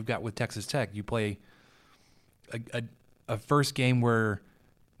trajectory that you've got with Texas Tech. You play a first game where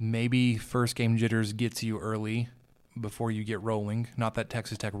maybe first game jitters gets you early before you get rolling. Not that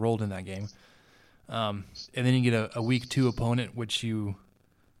Texas Tech rolled in that game. And then you get a week two opponent which you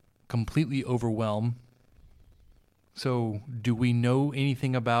completely overwhelm. So do we know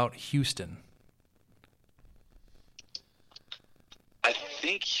anything about Houston? I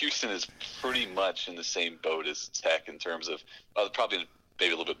think Houston is pretty much in the same boat as Tech in terms of probably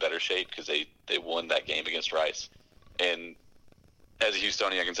maybe a little bit better shape because they won that game against Rice. And as a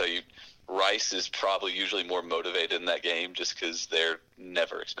Houstonian, I can tell you, Rice is probably usually more motivated in that game just because they're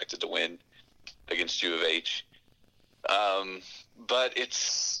never expected to win against U of H. But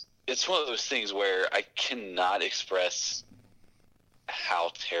it's one of those things where I cannot express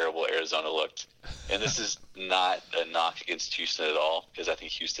how terrible Arizona looked. And this is not a knock against Houston at all because I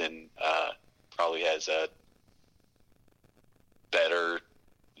think Houston probably has a better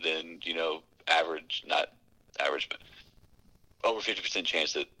than, average, not average, but over 50%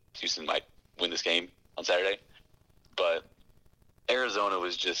 chance that Houston might win this game on Saturday. But Arizona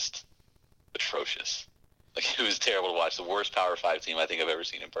was just atrocious. It was terrible to watch. The worst Power 5 team I think I've ever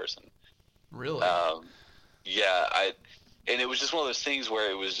seen in person. Really? And it was just one of those things where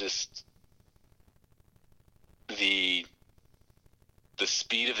it was just the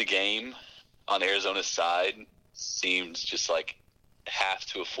speed of the game on Arizona's side seemed just like half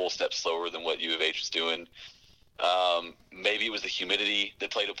to a full step slower than what U of H was doing. Maybe it was the humidity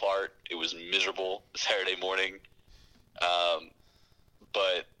that played a part. It was miserable Saturday morning.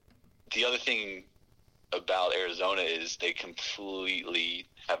 But the other thing about Arizona is they completely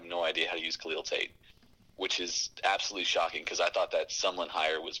have no idea how to use Khalil Tate, which is absolutely shocking because I thought that Sumlin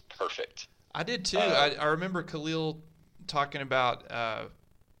hire was perfect. I did too. I remember Khalil talking about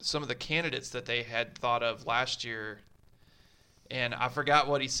some of the candidates that they had thought of last year, and I forgot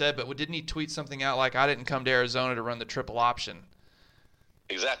what he said, but didn't he tweet something out like, I didn't come to Arizona to run the triple option?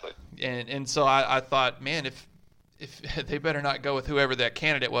 Exactly. And so I thought, man, if they better not go with whoever that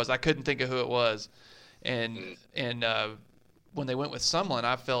candidate was. I couldn't think of who it was. And when they went with Sumlin,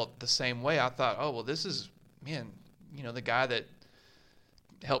 I felt the same way. I thought, oh, well, this is, man, the guy that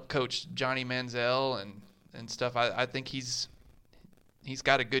helped coach Johnny Manziel and stuff. I think he's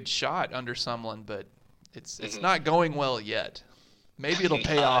got a good shot under Sumlin, but it's not going well yet. Maybe it'll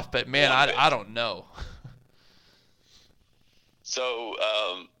pay off, but man, I don't know. So,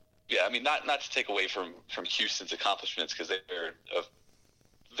 yeah, I mean, not to take away from Houston's accomplishments, because they're a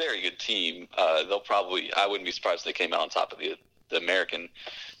very good team. They'll probably, I wouldn't be surprised if they came out on top of the American.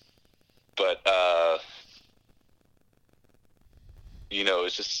 But,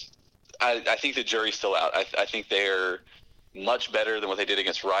 it's just, I think the jury's still out. I think they're much better than what they did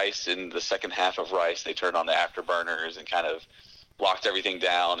against Rice. In the second half of Rice, they turned on the afterburners and kind of locked everything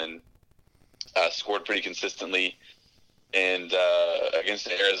down and scored pretty consistently. And against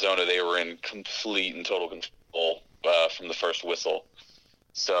Arizona, they were in complete and total control from the first whistle.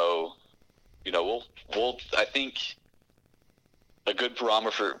 So, we'll I think a good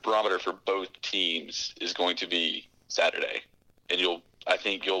barometer for both teams is going to be Saturday, and I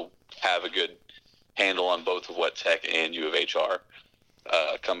think you'll have a good handle on both of what Tech and U of H are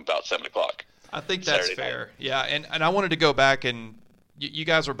come about 7 o'clock. I think that's Saturday fair. night. Yeah, and I wanted to go back, and you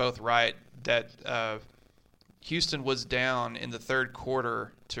guys were both right that Houston was down in the third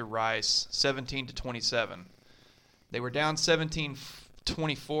quarter to Rice 17-27. They were down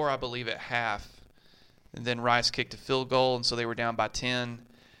 17-24, I believe, at half. And then Rice kicked a field goal, and so they were down by 10.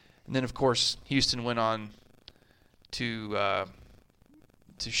 And then, of course, Houston went on to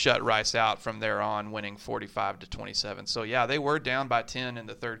shut Rice out from there on, winning 45-27. So, yeah, they were down by 10 in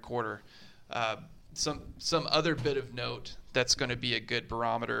the third quarter. Some other bit of note that's going to be a good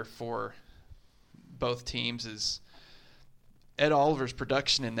barometer for both teams is Ed Oliver's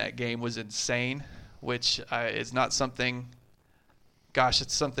production in that game was insane, which is not something – gosh,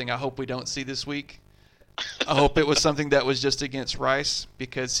 it's something I hope we don't see this week. I hope it was something that was just against Rice,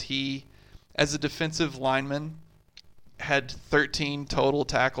 because he, as a defensive lineman, had 13 total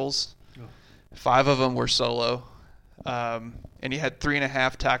tackles. 5 of them were solo, and he had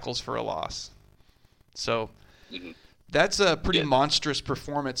 3.5 tackles for a loss. So that's a pretty monstrous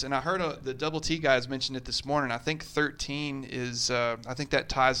performance. And I heard the Double T guys mention it this morning. I think 13 is I think that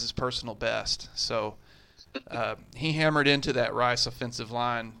ties his personal best. So he hammered into that Rice offensive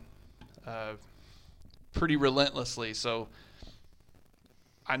line pretty relentlessly. So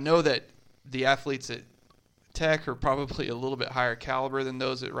I know that the athletes at Tech are probably a little bit higher caliber than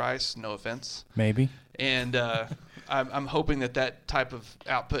those at Rice. No offense. Maybe. And I'm hoping that type of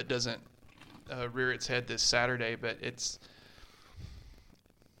output doesn't rear its head this Saturday, but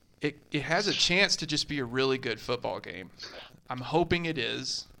it has a chance to just be a really good football game. I'm hoping it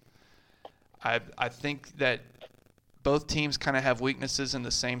is. I think that both teams kind of have weaknesses in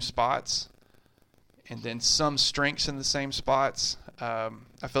the same spots, and then some strengths in the same spots. I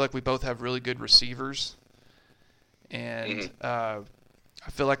feel like we both have really good receivers, and I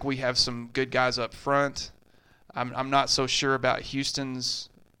feel like we have some good guys up front. I'm not so sure about Houston's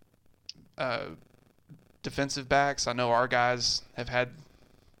defensive backs. I know our guys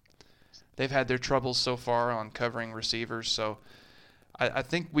they've had their troubles so far on covering receivers, so I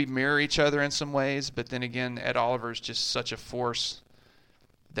think we mirror each other in some ways, but then again, Ed Oliver's just such a force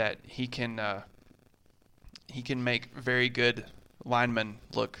that he can make very good linemen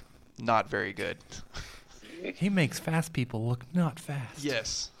look not very good. He makes fast people look not fast.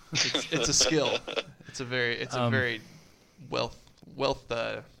 Yes, it's a skill. It's a very wealth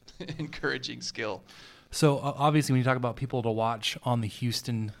encouraging skill. So obviously, when you talk about people to watch on the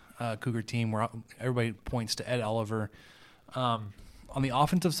Houston Cougar team, where everybody points to Ed Oliver, on the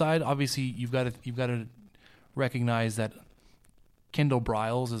offensive side, obviously you've got to recognize that Kendall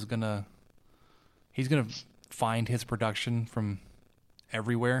Briles is gonna find his production from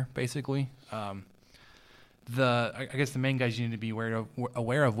everywhere, basically. I guess the main guys you need to be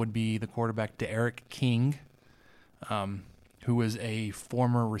aware of would be the quarterback Derek King, who was a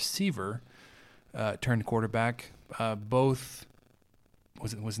former receiver turned quarterback. Both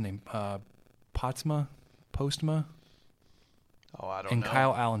was his name Postma? Oh, I don't and know.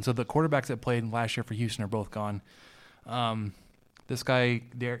 Kyle Allen. So the quarterbacks that played last year for Houston are both gone. This guy,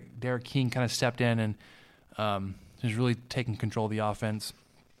 Derek King, kind of stepped in and has really taken control of the offense.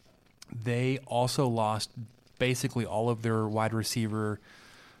 They also lost basically all of their wide receiver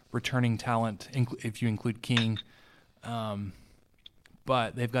returning talent, if you include King.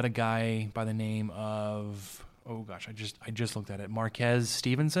 But they've got a guy by the name of, I just looked at it, Marquez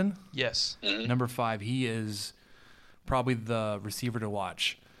Stevenson. Yes. Mm-hmm. Number 5. He is probably the receiver to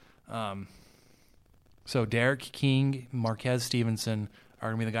watch. So Derek King, Marquez Stevenson are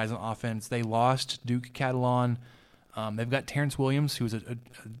going to be the guys on offense. They lost Duke Catalan. They've got Terrence Williams, who's a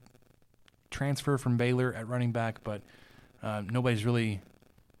transfer from Baylor at running back, but nobody's really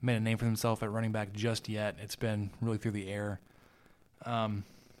made a name for themselves at running back just yet. It's been really through the air. And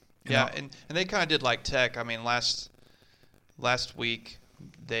they kind of did like Tech. I mean, last week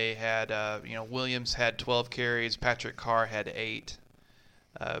they had Williams had 12 carries, Patrick Carr had 8,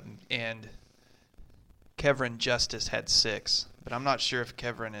 and Kevin Justice had 6. But I'm not sure if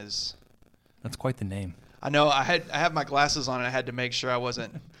Kevin is. That's quite the name. I know. I have my glasses on, and I had to make sure I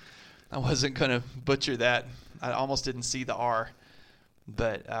wasn't gonna butcher that. I almost didn't see the R,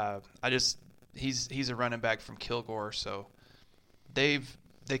 but he's a running back from Kilgore, so they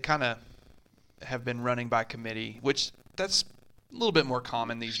kind of have been running by committee, which that's a little bit more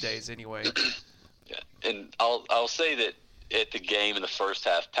common these days anyway. Yeah, and I'll say that at the game in the first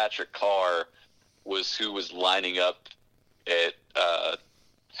half, Patrick Carr was who was lining up at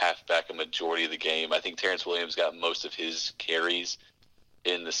halfback a majority of the game. I think Terrence Williams got most of his carries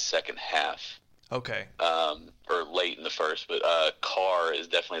in the second half. Okay. Or late in the first, but Carr is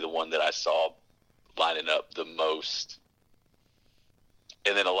definitely the one that I saw lining up the most.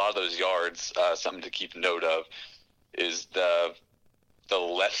 And then a lot of those yards, something to keep note of, is the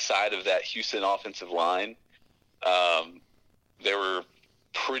left side of that Houston offensive line. They were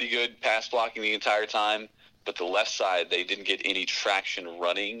pretty good pass blocking the entire time, but the left side, they didn't get any traction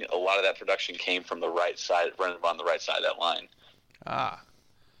running. A lot of that production came from the right side, running on the right side of that line. Ah.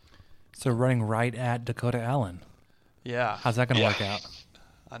 So running right at Dakota Allen. Yeah. How's that going to work out?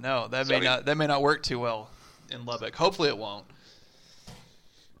 I know. That may not work too well in Lubbock. Hopefully it won't.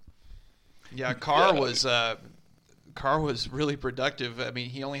 Yeah, Carr was really productive. I mean,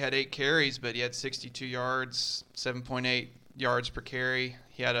 he only had 8 carries, but he had 62 yards, 7.8 yards per carry.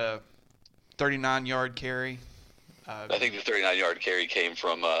 He had a 39-yard carry. I think the 39-yard carry came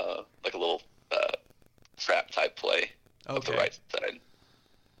from like a little trap type play up the right side.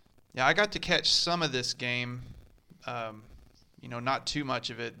 Yeah, I got to catch some of this game. Not too much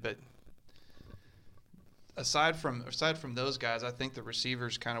of it, but aside from those guys, I think the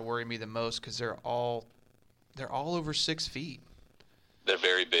receivers kind of worry me the most because they're all over 6 feet. They're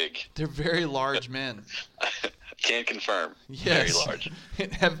very big. They're very large men. Can confirm. Yes. Very large.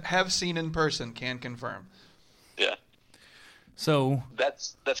 have seen in person. Can confirm. Yeah. So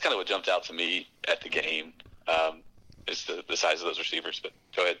that's kind of what jumped out to me at the game. Is the size of those receivers. But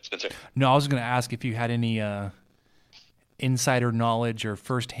go ahead, Spencer. No, I was going to ask if you had any insider knowledge or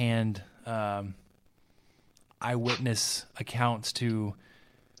firsthand eyewitness accounts to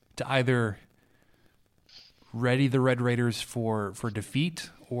either ready the Red Raiders for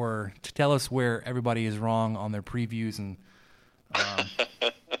defeat or to tell us where everybody is wrong on their previews and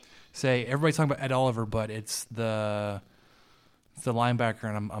say everybody's talking about Ed Oliver, but it's the linebacker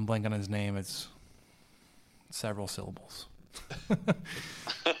and I'm blanking on his name. It's several syllables.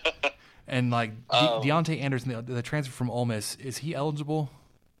 And like Deontay Anderson, the transfer from Ole Miss, is he eligible?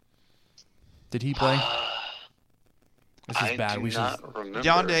 Did he play? This is bad. I do not remember.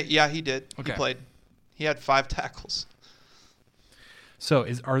 Deontay, yeah, he did. Okay. He played. He had 5 tackles. So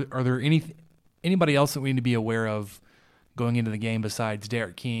are there anybody else that we need to be aware of going into the game besides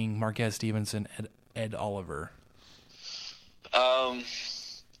Derek King, Marquez Stevenson, Ed Oliver?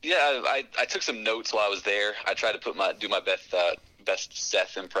 Yeah, I took some notes while I was there. I tried to do my best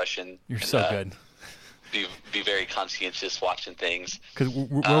Seth impression. You're so good. Be very conscientious watching things. Because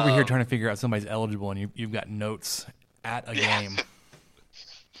we're over here trying to figure out somebody's eligible, and you've got notes at a game.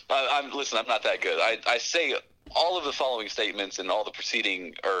 Listen, I'm not that good. I say all of the following statements and all the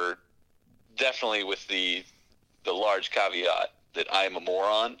preceding are definitely with the large caveat that I am a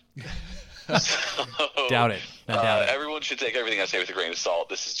moron. So, doubt it. I doubt it. Everyone should take everything I say with a grain of salt.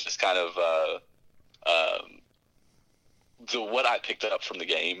 This is just kind of what I picked up from the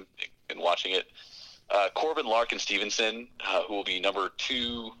game and watching it. Corbin, Lark, and Stevenson, who will be number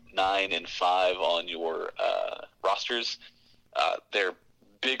 2, 9, and 5 on your rosters. They're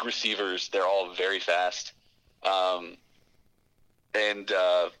big receivers. They're all very fast. and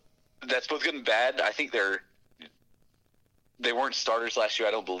that's both good and bad. I think they weren't starters last year,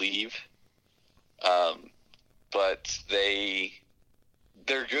 I don't believe, but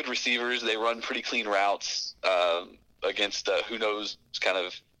they're good receivers. They run pretty clean routes against who knows kind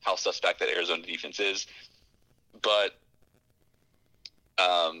of how suspect that Arizona defense is. But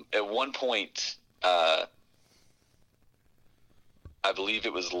at one point, I believe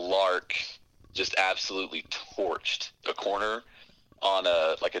it was Lark just absolutely torched a corner on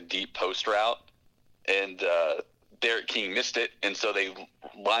a deep post route, and Derek King missed it, and so they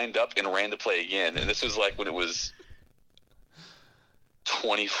lined up and ran the play again. And this was like when it was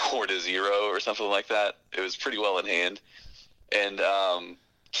 24-0 or something like that. It was pretty well in hand, and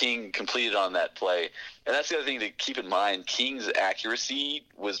King completed on that play. And that's the other thing to keep in mind. King's accuracy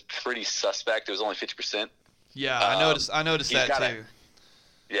was pretty suspect. It was only 50%. Yeah, I noticed that too.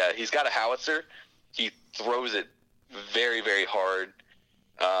 He's got a howitzer. He throws it very, very hard,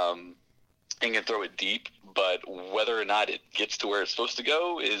 and can throw it deep. But whether or not it gets to where it's supposed to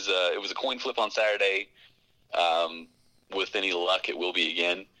go is it was a coin flip on Saturday. With any luck, it will be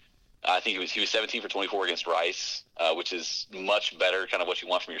again. I think he was 17 for 24 against Rice, which is much better, kind of what you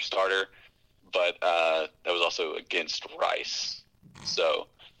want from your starter. But that was also against Rice. So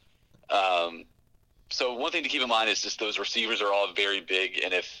one thing to keep in mind is just those receivers are all very big,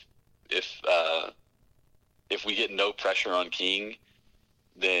 and if we get no pressure on King,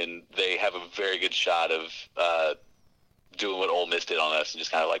 then they have a very good shot of doing what Ole Miss did on us and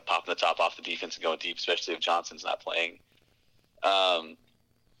just kind of like popping the top off the defense and going deep, especially if Johnson's not playing.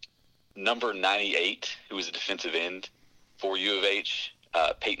 Number 98, who is a defensive end for U of H,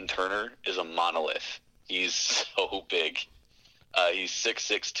 Peyton Turner, is a monolith. He's so big. He's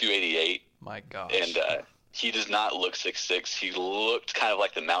 6'6", 288. My gosh. And he does not look 6'6". He looked kind of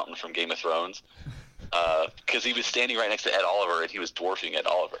like the mountain from Game of Thrones because he was standing right next to Ed Oliver, and he was dwarfing Ed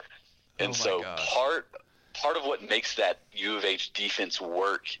Oliver. And so part of what makes that U of H defense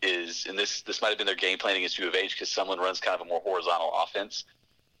work is, and this might have been their game plan against U of H because someone runs kind of a more horizontal offense,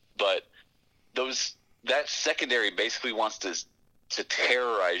 but that secondary basically wants to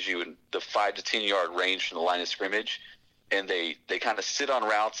terrorize you in the 5 to 10 yard range from the line of scrimmage, and they kind of sit on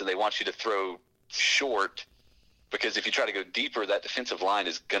routes and they want you to throw short, because if you try to go deeper, that defensive line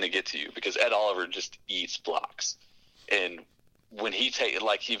is going to get to you because Ed Oliver just eats blocks. And when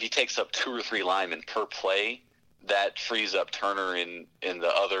if he takes up 2 or 3 linemen per play, that frees up Turner and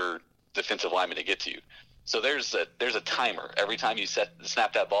the other defensive linemen to get to you. So there's a timer. Every time you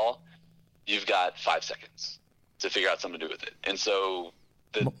snap that ball, you've got 5 seconds to figure out something to do with it. And so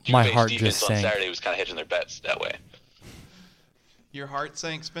the my U of H heart defense just on sank. Saturday was kind of hedging their bets that way. Your heart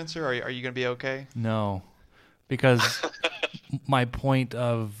sank, Spencer? Are you going to be okay? No, because my point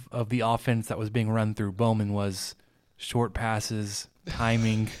of the offense that was being run through Bowman was short passes,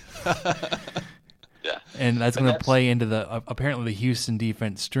 timing. Yeah. And that's going to play into the apparently the Houston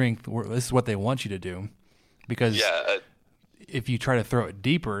defense strength. This is what they want you to do, because if you try to throw it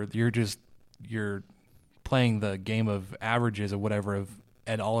deeper, you're playing the game of averages or whatever of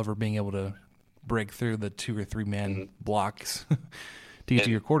Ed Oliver being able to break through the 2 or 3 man blocks to get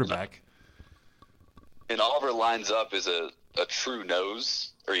to your quarterback. And Oliver lines up as a true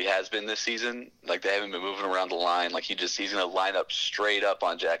nose, or he has been this season. Like, they haven't been moving around the line. Like, he's going to line up straight up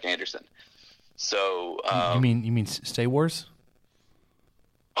on Jack Anderson. So you mean Stay Wars?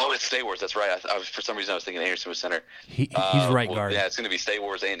 Oh, it's Stay Wars. That's right. For some reason, I was thinking Anderson was center. He's right guard. Yeah, it's going to be Stay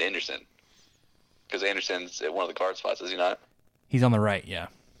Wars and Anderson, because Anderson's at one of the guard spots, is he not? He's on the right. Yeah.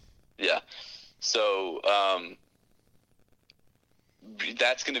 Yeah. So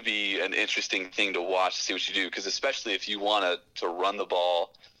that's going to be an interesting thing to watch to see what you do, because especially if you want to run the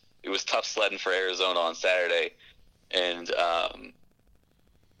ball, it was tough sledding for Arizona on Saturday, and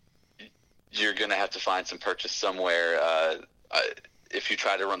you're going to have to find some purchase somewhere. If you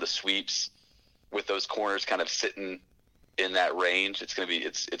try to run the sweeps with those corners kind of sitting in that range, it's going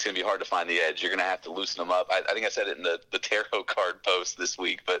to be hard to find the edge. You're going to have to loosen them up. I think I said it in the tarot card post this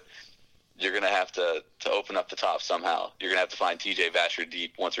week, but you're going to have to open up the top somehow. You're going to have to find TJ Vasher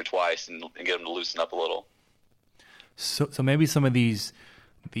deep once or twice and get him to loosen up a little. So maybe some of these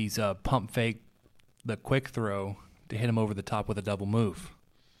pump fake, the quick throw to hit him over the top with a double move.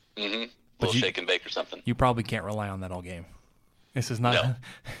 Mm-hmm. A little shake and bake or something. You probably can't rely on that all game. This is not.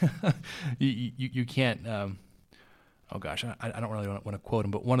 No. you can't. Oh gosh, I don't really want to quote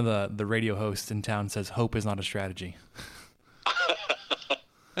him, but one of the radio hosts in town says hope is not a strategy.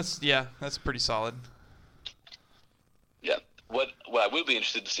 That's pretty solid. Yeah. What I will be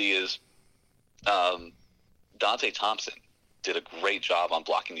interested to see is Dante Thompson did a great job on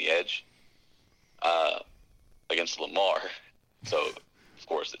blocking the edge against Lamar, So, of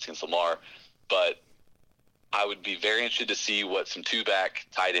course, it's against Lamar. But I would be very interested to see what some two-back,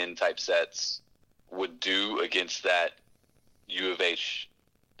 tight end type sets would do against that U of H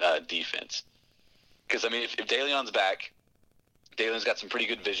defense. Because, I mean, if DeLeon's back, DeLeon's got some pretty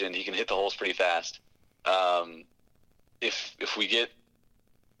good vision. He can hit the holes pretty fast. If we get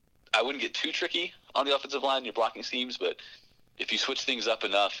 – I wouldn't get too tricky on the offensive line in your blocking schemes, but if you switch things up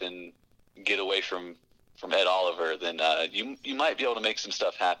enough and get away from Ed Oliver, then you might be able to make some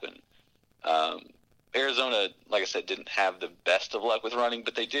stuff happen. Arizona, like I said, didn't have the best of luck with running,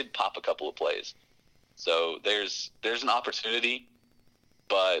 but they did pop a couple of plays. So there's an opportunity,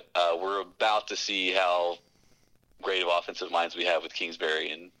 but we're about to see how great of offensive minds we have with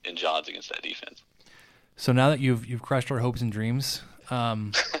Kingsbury and Johns against that defense. So now that you've crushed our hopes and dreams,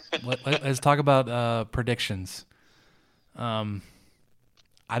 let's talk about predictions. I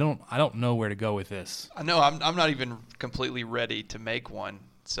don't know where to go with this. I know I'm not even completely ready to make one,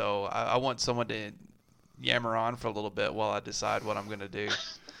 so I want someone to yammer on for a little bit while I decide what I'm going to do.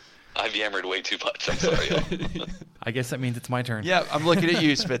 I've yammered way too much. I'm sorry. I guess that means it's my turn. Yeah, I'm looking at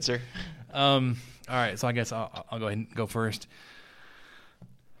you, Spitzer. All right, so I guess I'll go ahead and go first.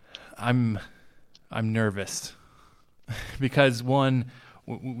 I'm nervous because one,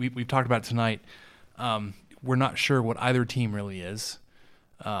 we've talked about it tonight. We're not sure what either team really is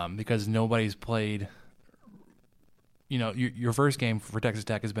because nobody's played. You know, your first game for Texas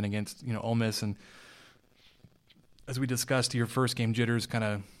Tech has been against Ole Miss, and as we discussed, your first game jitters kind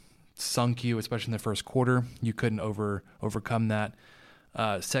of sunk you, especially in the first quarter. You couldn't overcome that.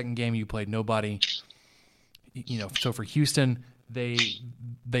 Second game, you played nobody. So for Houston, they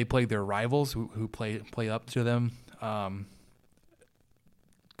played their rivals who play up to them.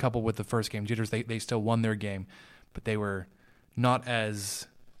 Coupled with the first game jitters, they still won their game, but they were not as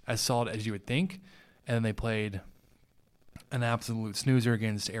solid as you would think. And then they played an absolute snoozer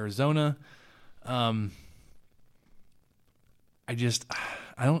against Arizona. I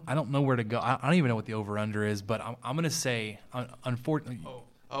don't know where to go. I don't even know what the over-under is, but I'm going to say, unfortunately.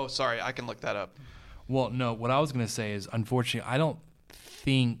 Oh, sorry. I can look that up. Well, no, what I was going to say is, unfortunately, I don't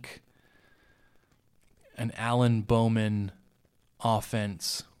think an Alan Bowman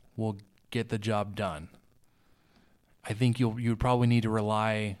offense will get the job done. I think you would probably need to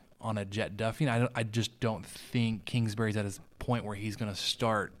rely on a Jet Duffy. I just don't think Kingsbury's at his point where he's going to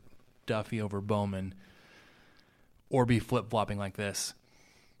start Duffy over Bowman or be flip-flopping like this.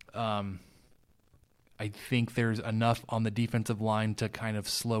 I think there's enough on the defensive line to kind of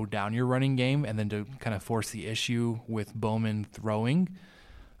slow down your running game and then to kind of force the issue with Bowman throwing.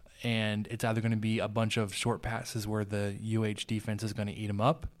 And it's either going to be a bunch of short passes where the UH defense is going to eat them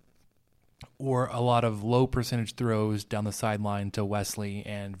up, or a lot of low percentage throws down the sideline to Wesley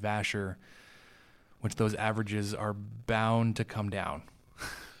and Vasher, which those averages are bound to come down.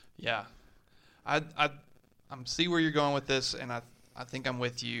 Yeah. I see where you're going with this, and I think I'm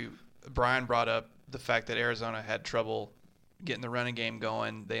with you. Brian brought up the fact that Arizona had trouble getting the running game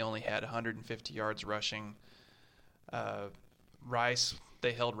going. They only had 150 yards rushing.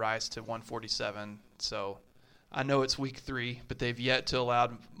 They held Rice to 147. So I know it's week 3, but they've yet to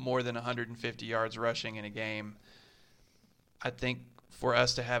allow more than 150 yards rushing in a game. I think for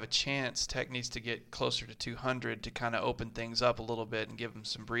us to have a chance, Tech needs to get closer to 200 to kind of open things up a little bit and give them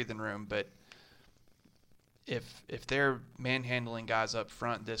some breathing room. But if they're manhandling guys up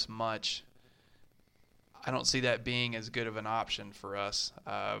front this much, I don't see that being as good of an option for us.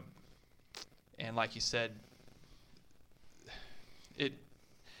 And like you said,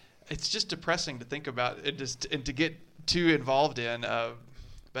 it's just depressing to think about it and to get too involved in.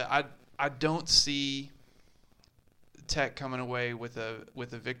 But I don't see Tech coming away with a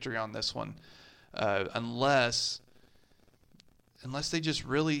victory on this one, unless they just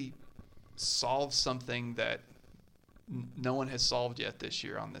really solve something that no one has solved yet this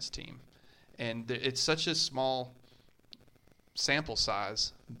year on this team. And it's such a small sample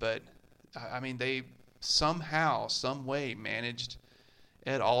size, but I mean, they somehow, some way managed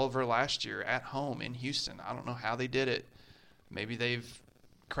Ed Oliver last year at home in Houston. I don't know how they did it. Maybe they've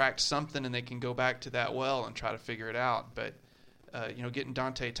cracked something and they can go back to that well and try to figure it out. But, getting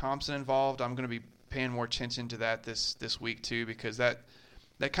Dante Thompson involved, I'm going to be paying more attention to that this week too, because that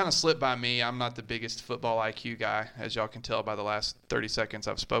kind of slipped by me. I'm not the biggest football IQ guy, as y'all can tell by the last 30 seconds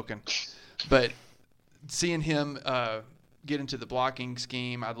I've spoken. But seeing him get into the blocking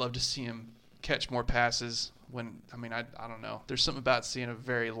scheme, I'd love to see him catch more passes. I don't know. There's something about seeing a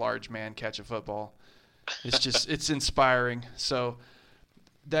very large man catch a football. It's inspiring. So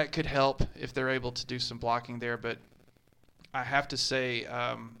that could help if they're able to do some blocking there. But I have to say,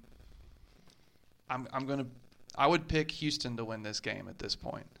 I'm going to I would pick Houston to win this game at this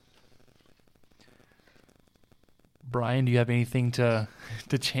point. Brian, do you have anything to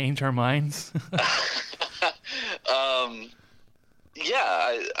change our minds?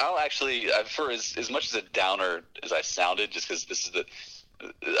 Yeah, I'll actually, for as much as a downer as I sounded, just because this is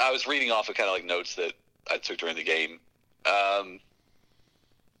I was reading off of kind of like notes that I took during the game.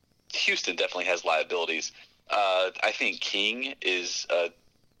 Houston definitely has liabilities. I think King is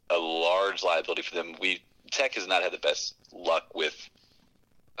a large liability for them. Tech has not had the best luck with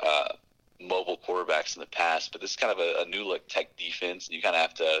mobile quarterbacks in the past, but this is kind of a new look Tech defense, and you kind of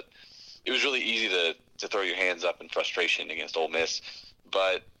have to. It was really easy to throw your hands up in frustration against Ole Miss,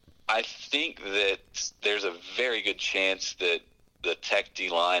 but I think that there's a very good chance that the Tech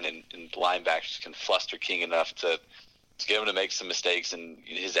D-line and linebackers can fluster King enough to get him to make some mistakes, and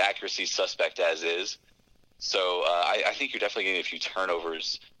his accuracy suspect as is. So I think you're definitely getting a few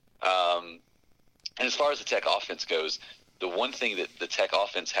turnovers. And as far as the Tech offense goes, the one thing that the Tech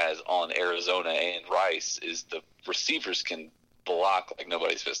offense has on Arizona and Rice is the receivers can block like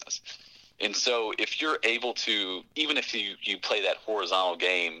nobody's business. And so if you're able to, even if you play that horizontal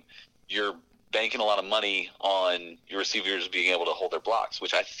game, you're banking a lot of money on your receivers being able to hold their blocks,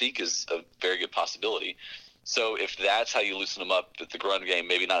 which I think is a very good possibility. So if that's how you loosen them up at the run game,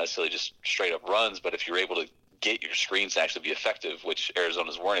 maybe not necessarily just straight up runs, but if you're able to get your screens to actually be effective, which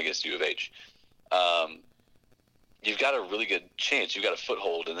Arizona's weren't against U of H, you've got a really good chance. You've got a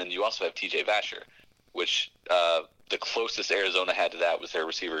foothold, and then you also have TJ Vasher, which the closest Arizona had to that was their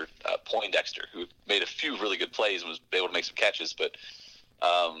receiver, Poindexter, who made a few really good plays and was able to make some catches. But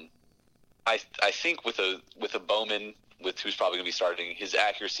I think with a Bowman, with who's probably going to be starting, his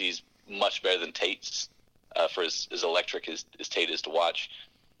accuracy is much better than Tate's for as electric as Tate is to watch.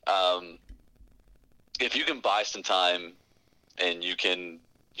 If you can buy some time and you can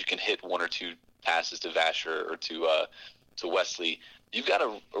hit one or two passes to Vasher or to Wesley, you've got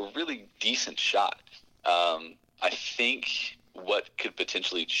a really decent shot. I think what could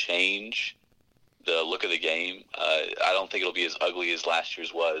potentially change the look of the game, I don't think it'll be as ugly as last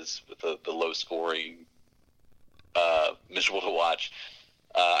year's was with the low scoring, miserable to watch.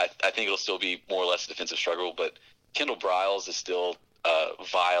 I think it'll still be more or less a defensive struggle, but Kendall Briles is still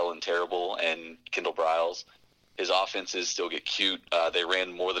vile and terrible, and Kendall Briles, his offenses still get cute. They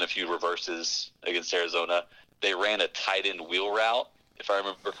ran more than a few reverses against Arizona. They ran a tight end wheel route, if I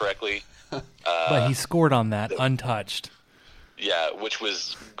remember correctly. But he scored on that untouched. Yeah, which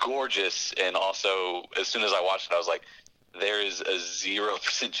was gorgeous. And also, as soon as I watched it, I was like, there is a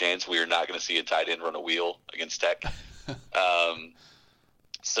 0% chance we are not going to see a tight end run a wheel against Tech.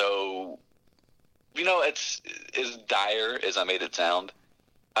 So, it's as dire as I made it sound.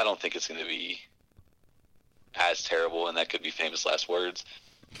 I don't think it's going to be as terrible, and that could be famous last words.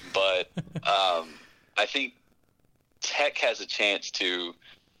 But I think Tech has a chance to.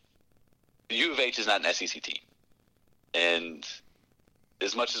 U of H is not an SEC team, and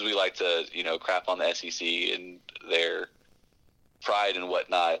as much as we like to, crap on the SEC and their pride and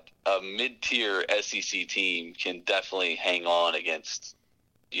whatnot, a mid-tier SEC team can definitely hang on against,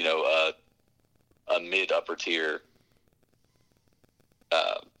 a mid-upper tier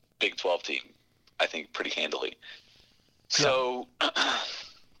Big 12 team, I think, pretty handily. So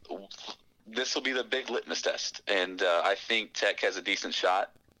this will be the big litmus test, and I think Tech has a decent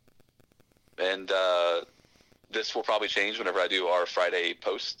shot. And this will probably change whenever I do our Friday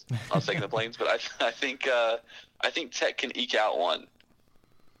post on Taking the Plains. But I think Tech can eke out one.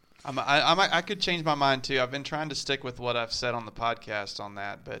 I could change my mind too. I've been trying to stick with what I've said on the podcast on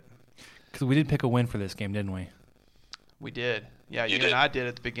that, but because we did pick a win for this game, didn't we? We did. Yeah, you did. and I did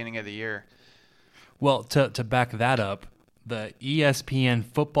at the beginning of the year. Well, to back that up, the ESPN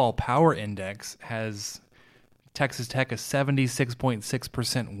Football Power Index has Texas Tech a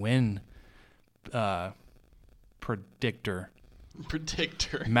 76.6% win predictor.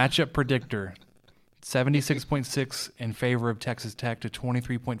 Matchup predictor. 76.6 in favor of Texas Tech to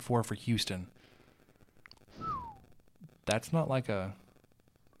 23.4 for Houston. That's not like a.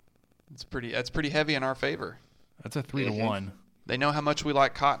 That's pretty heavy in our favor. That's a 3-1. They know how much we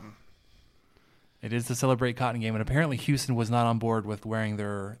like cotton. It is the Celebrate Cotton game, and apparently Houston was not on board with wearing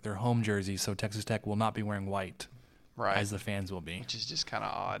their home jersey, so Texas Tech will not be wearing white, right? As the fans will be, which is just kind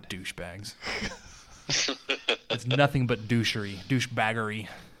of odd. Douchebags. It's nothing but douchebaggery.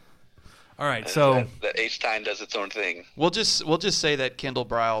 All right, so that H-Time does its own thing. We'll just say that Kendall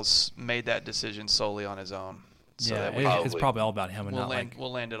Briles made that decision solely on his own. So yeah, that it's probably all about him, and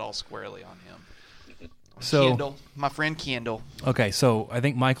we'll land it all squarely on him. So, Kendall, my friend Kendall. Okay, so I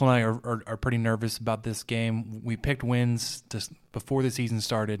think Michael and I are pretty nervous about this game. We picked wins before the season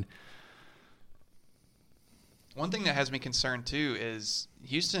started. One thing that has me concerned too is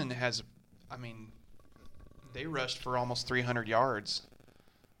Houston has, I mean, they rushed for almost 300 yards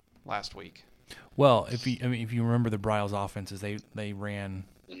last week. Well, if you remember the Bryles offenses, they ran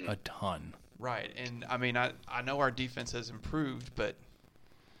a ton. Right, and I mean, I know our defense has improved, but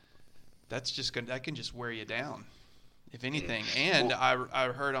that can just wear you down, if anything. And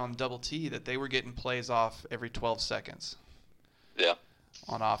I heard on Double T that they were getting plays off every 12 seconds. Yeah.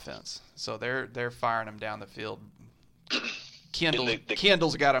 On offense, so they're firing them down the field.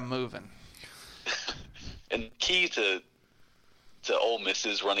 Kendall's got them moving. And key to Ole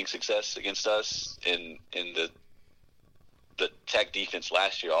Miss's running success against us in the Tech defense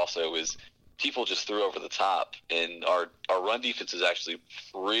last year also is people just threw over the top, and our run defense is actually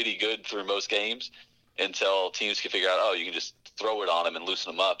pretty good through most games until teams can figure out, you can just throw it on them and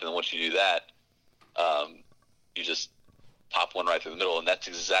loosen them up, and then once you do that, you just pop one right through the middle, and that's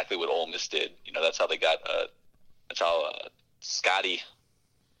exactly what Ole Miss did. That's how they got. That's how Scotty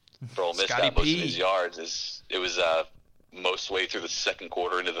for Ole Miss got most of his yards. It was most way through the second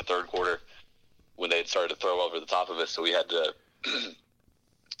quarter into the third quarter when they had started to throw over the top of it. So we had to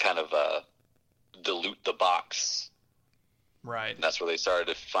kind of dilute the box. Right. And that's where they started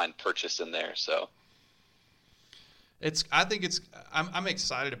to find purchase in there. So I'm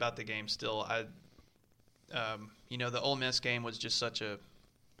excited about the game still. The Ole Miss game was just such a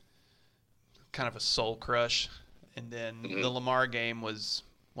kind of a soul crush, and then the Lamar game was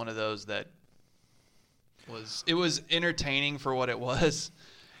one of those that was entertaining for what it was.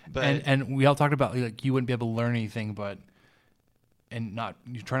 But and we all talked about like you wouldn't be able to learn anything,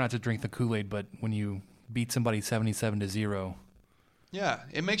 you try not to drink the Kool-Aid, but when you beat somebody 77-0. Yeah,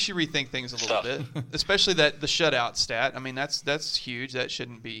 it makes you rethink things a little bit, especially the shutout stat. I mean, that's huge. That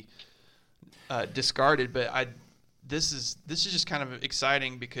shouldn't be discarded. But this is just kind of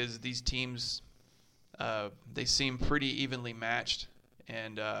exciting because these teams they seem pretty evenly matched,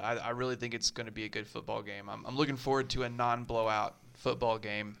 and I really think it's going to be a good football game. I'm looking forward to a non-blowout football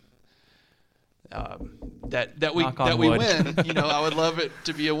game. That we win. I would love it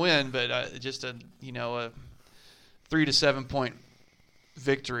to be a win, but just a 3 to 7 point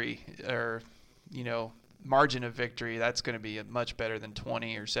victory or margin of victory, that's going to be much better than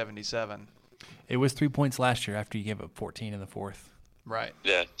 20 or 77. It was 3 points last year after you gave up 14 in the fourth. Right.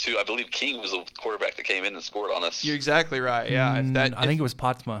 Yeah, I believe King was the quarterback that came in and scored on us. You're exactly right. Yeah, I think it was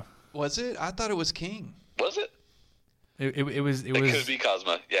Potsma. Was it? I thought it was King. Was it? It was. It could be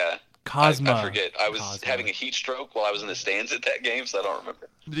Cosma. Yeah. Cosma. I forget. I was having a heat stroke while I was in the stands at that game, so I don't remember.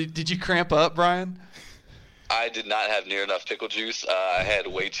 Did you cramp up, Brian? I did not have near enough pickle juice. I had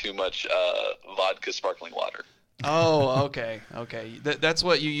way too much vodka sparkling water. Oh, okay. That's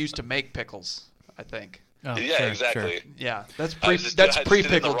what you use to make pickles, I think. Oh, yeah, sure, exactly. Sure. Yeah, that's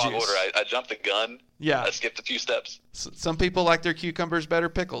pre-pickle juice. Order. I jumped the gun. Yeah, I skipped a few steps. Some people like their cucumbers better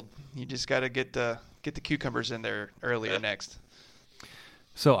pickled. You just got to get the cucumbers in there earlier next.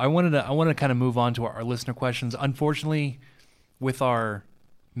 So I wanted to kind of move on to our listener questions. Unfortunately, with our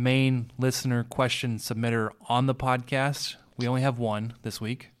main listener question submitter on the podcast, we only have one this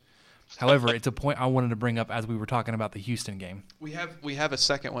week. However, it's a point I wanted to bring up as we were talking about the Houston game. We have a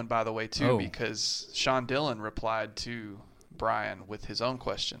second one, by the way, too, because Sean Dillon replied to Brian with his own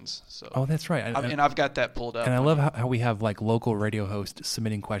questions. So that's right. And I've got that pulled up. And I love how we have like local radio hosts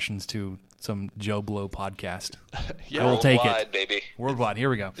submitting questions to some Joe Blow podcast. Yeah, I will take it. Baby. Worldwide. Here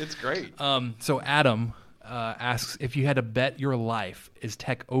we go. It's great. So Adam asks, if you had to bet your life, is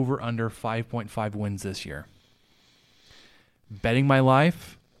Tech over under 5.5 wins this year? Betting my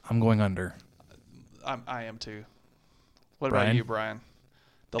life, I'm going under. I am too. What Brian? about you, Brian?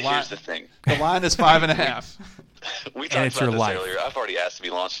 Here's the thing. The line is 5.5. We talked about this earlier. I've already asked to be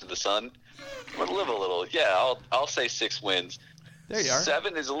launched to the sun. We'll live a little. Yeah, I'll say 6 wins. There you are.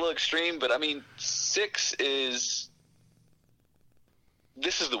 7 is a little extreme, but I mean 6 is.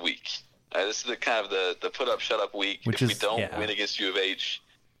 This is the week. This is the kind of the put up, shut up week. If we don't win against U of H,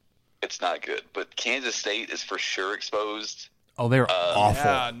 it's not good. But Kansas State is for sure exposed. Oh, they're awful.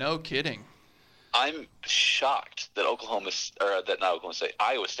 Yeah, no kidding. I'm shocked that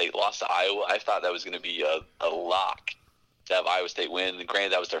Iowa State lost to Iowa. I thought that was going to be a lock to have Iowa State win. And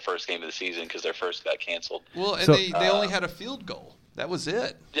granted, that was their first game of the season because their first got canceled. Well, and they only had a field goal. That was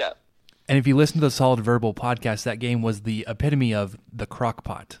it. Yeah. And if you listen to the Solid Verbal podcast, that game was the epitome of the crock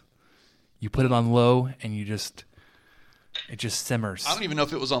pot. You put it on low, and it just simmers. I don't even know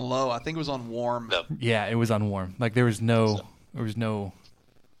if it was on low. I think it was on warm. No. Yeah, it was on warm. Like there was nothing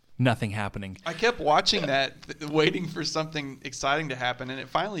happening. I kept watching that, waiting for something exciting to happen, and it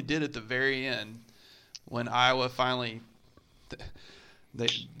finally did at the very end when Iowa finally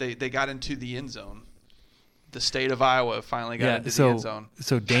they got into the end zone. the state of Iowa finally got into the end zone.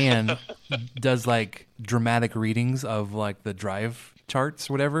 So Dan does like dramatic readings of like the drive charts,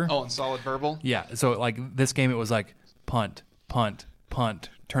 whatever. Oh, and solid verbal. Yeah. So like this game, it was like punt, punt, punt,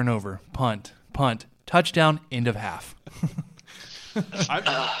 turnover, punt, punt, touchdown, end of half.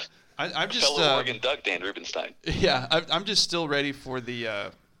 I'm just fellow Oregon Duck Dan Rubenstein. Yeah, I'm just still ready for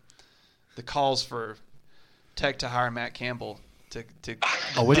the calls for Tech to hire Matt Campbell to it's dip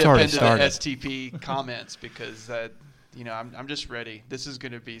already into started. the STP comments because I'm just ready. This is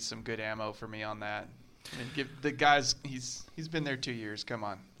going to be some good ammo for me on that. And give the guys he's been there 2 years. Come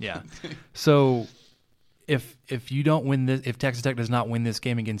on. Yeah. So if you don't win this, if Texas Tech does not win this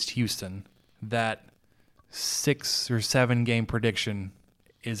game against Houston, that 6 or 7 game prediction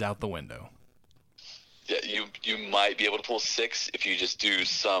is out the window. Yeah, you might be able to pull 6 if you just do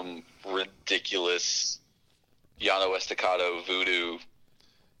some ridiculous Yano Estacado voodoo.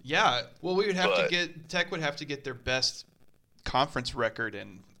 Yeah, well, Tech would have to get their best conference record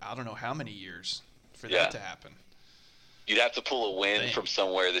in I don't know how many years for that to happen. You'd have to pull a win from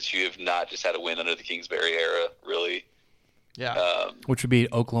somewhere that you have not just had a win under the Kingsbury era, really. Yeah. Which would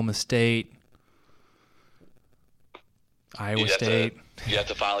be Oklahoma State, Iowa State. You have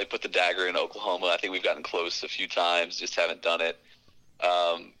to finally put the dagger in Oklahoma. I think we've gotten close a few times, just haven't done it.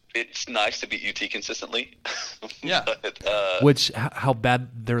 It's nice to beat UT consistently. Yeah. Which, how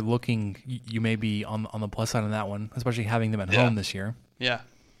bad they're looking, you may be on the plus side on that one, especially having them at home this year. Yeah.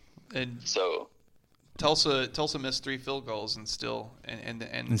 And so Tulsa missed 3 field goals and still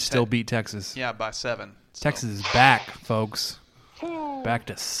still beat Texas. Yeah, by 7. So. Texas is back, folks. Back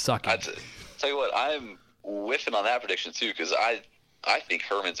to sucking. Tell you what, I'm whiffing on that prediction too because I think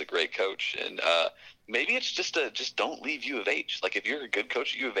Herman's a great coach, and maybe it's just don't leave U of H. Like if you're a good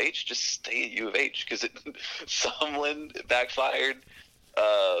coach at U of H, just stay at U of H because Sumlin backfired.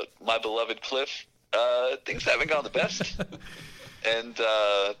 My beloved Cliff, things haven't gone the best, and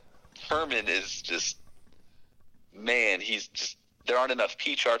Herman is just he's just there aren't enough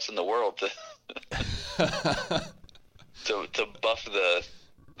P charts in the world to to buff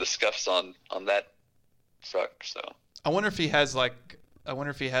the scuffs on that truck. So. I wonder if he has an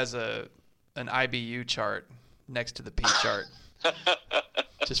IBU chart next to the P chart,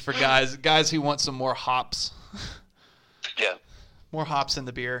 just for guys who want some more hops. Yeah, more hops in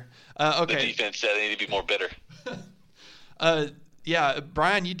the beer. Okay. The defense said they need to be more bitter. Yeah,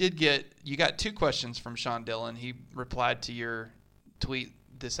 Brian, you got 2 questions from Sean Dillon. He replied to your tweet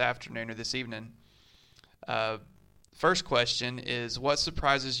this afternoon or this evening. First question is, what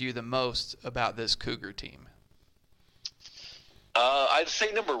surprises you the most about this Cougar team? I'd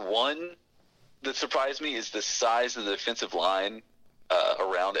say number 1 that surprised me is the size of the defensive line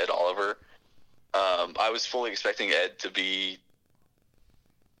around Ed Oliver. I was fully expecting Ed to be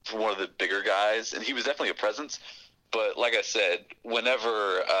one of the bigger guys, and he was definitely a presence. But like I said,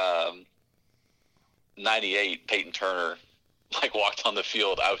 whenever 98 Peyton Turner walked on the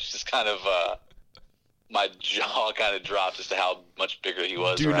field, I was just kind of my jaw kind of dropped as to how much bigger he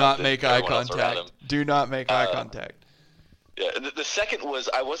was. Do not make eye contact. Do not make eye contact. Yeah, the second was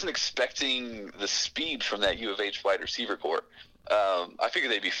I wasn't expecting the speed from that U of H wide receiver corps. I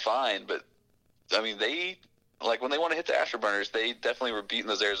figured they'd be fine, but I mean they when they want to hit the afterburners, they definitely were beating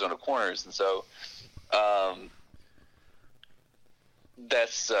those Arizona corners, and so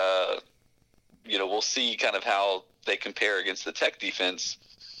that's we'll see kind of how they compare against the Tech defense,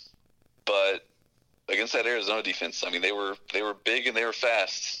 but against that Arizona defense, I mean they were big and they were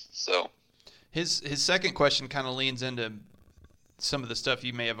fast. So his second question kind of leans into some of the stuff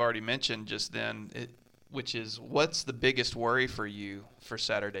you may have already mentioned just then, which is what's the biggest worry for you for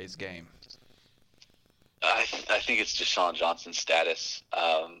Saturday's game? I think it's Deshaun Johnson's status.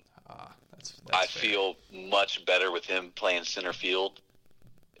 That's I fair. feel much better with him playing center field.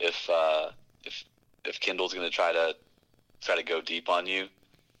 If Kendall's going to try to go deep on you,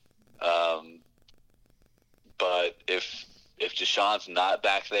 but if Deshaun's not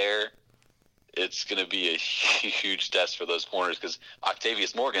back there, it's going to be a huge test for those corners because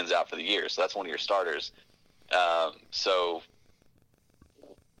Octavius Morgan's out for the year, so that's one of your starters. So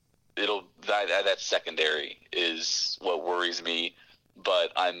that secondary is what worries me,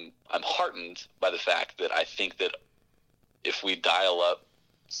 but I'm heartened by the fact that I think that if we dial up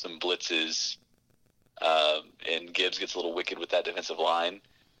some blitzes and Gibbs gets a little wicked with that defensive line,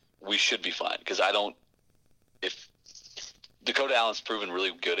 we should be fine because if Dakota Allen's proven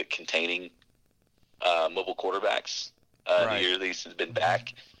really good at containing mobile quarterbacks. The year that he's been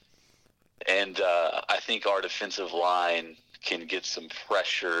back. And I think our defensive line can get some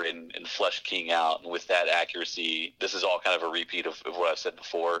pressure and flush King out. And with that accuracy, this is all kind of a repeat of what I've said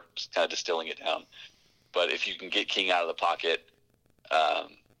before, just kind of distilling it down. But if you can get King out of the pocket,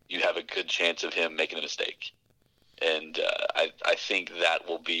 you have a good chance of him making a mistake. And I think that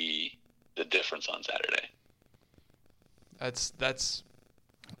will be the difference on Saturday. That's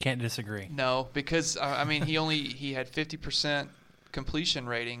Can't disagree. no, because he had 50% completion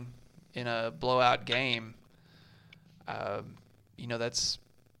rating in a blowout game.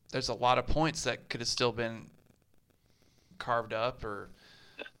 There's a lot of points that could have still been carved up, or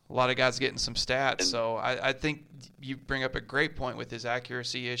a lot of guys getting some stats. So I think you bring up a great point with his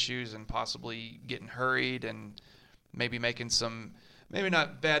accuracy issues and possibly getting hurried and maybe making some, maybe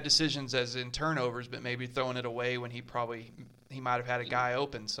not bad decisions as in turnovers, but maybe throwing it away when he might have had a guy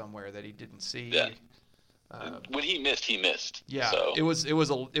open somewhere that he didn't see. Yeah. When he missed. Yeah, so. it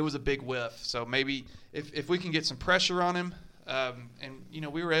was a big whiff. So maybe if we can get some pressure on him, and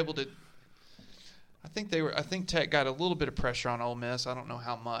we were able to. I think Tech got a little bit of pressure on Ole Miss. I don't know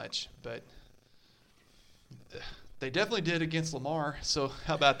how much, but they definitely did against Lamar. So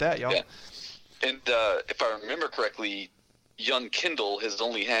how about that, y'all? Yeah. And if I remember correctly, young Kendall has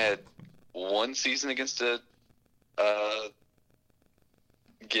only had one season against a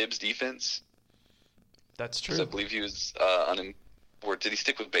Gibbs defense. That's true. I believe he was or did he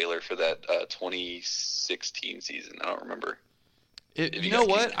stick with Baylor for that 2016 season? I don't remember. You know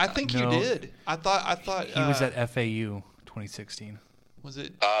what? I think you did. I thought He was at FAU 2016. Was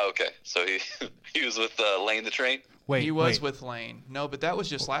it? Okay. So he was with Lane the Train? Wait, he was with Lane. No, but that was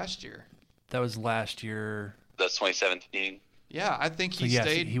just last year. That was last year. That's 2017. Yeah, I think he yes,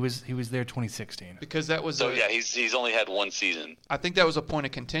 stayed. He was there 2016. Because that was. So he's only had one season. I think that was a point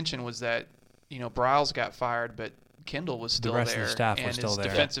of contention, was that Briles got fired, but Kendall was still there. The rest of the staff was still there.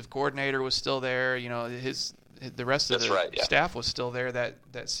 And his defensive coordinator was still there. The rest of the staff was still there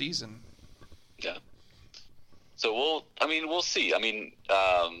that season. Yeah. So we'll see.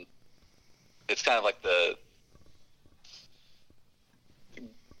 It's kind of like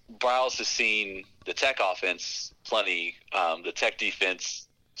Briles has seen the Tech offense plenty. The Tech defense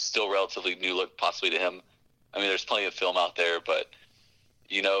still relatively new look possibly to him. There's plenty of film out there, but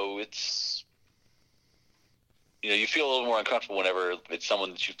it's you feel a little more uncomfortable whenever it's someone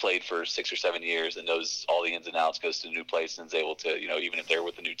that you've played for 6 or 7 years and knows all the ins and outs, goes to a new place and is able to, even if they're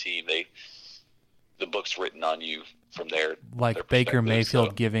with a new team, the book's written on you from their Baker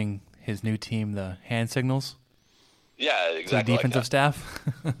Mayfield giving his new team the hand signals. Yeah, exactly. To the defensive staff.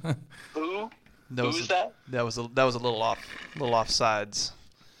 Who's that? That was a little off sides.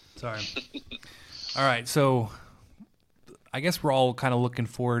 Sorry. All right, so I guess we're all kind of looking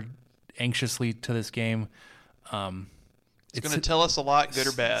forward anxiously to this game. It's going to tell us a lot, good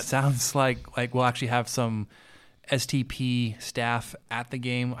or bad. Sounds like we'll actually have some STP staff at the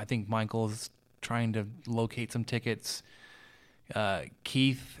game. I think Michael's trying to locate some tickets.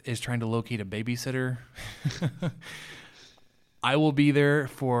 Keith is trying to locate a babysitter. I will be there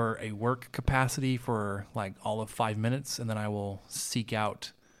for a work capacity for all of 5 minutes, and then I will seek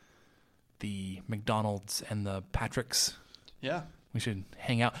out the McDonald's and the Patrick's. Yeah. We should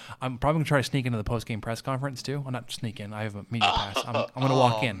hang out. I'm probably going to try to sneak into the post-game press conference, too. I'm not sneak in. I have a media pass. I'm going to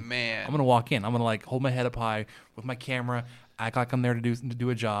walk in. Man. I'm going to walk in. I'm going to hold my head up high with my camera, act like I'm there to do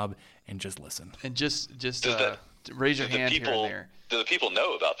a job, and just listen. And just raise your hand here and there. Do the people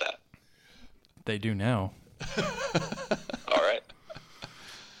know about that? They do now. All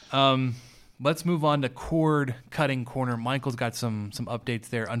right. Let's move on to cord cutting corner. Michael's got some updates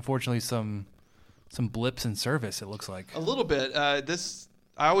there. Unfortunately, some blips in service, it looks like. A little bit. I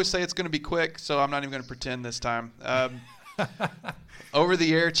always say it's going to be quick, so I'm not even going to pretend this time.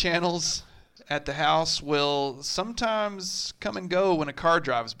 Over-the-air channels at the house will sometimes come and go when a car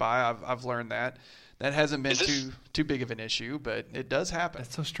drives by. I've learned that. That hasn't been too big of an issue, but it does happen.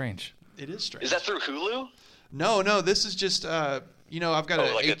 That's so strange. It is strange. Is that through Hulu? No. This is just I've got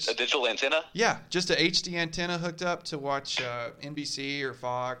a digital antenna. Yeah, just a HD antenna hooked up to watch NBC or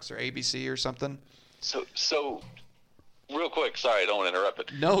Fox or ABC or something. So, real quick, sorry, I don't want to interrupt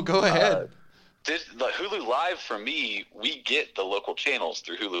it. No, go ahead. The Hulu Live, for me, we get the local channels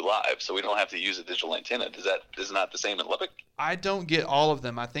through Hulu Live, so we don't have to use a digital antenna. Is not the same in Lubbock? I don't get all of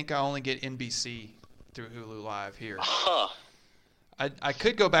them. I think I only get NBC through Hulu Live here. Huh. I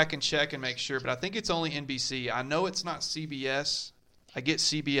could go back and check and make sure, but I think it's only NBC. I know it's not CBS. I get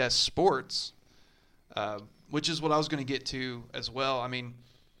CBS Sports, which is what I was going to get to as well.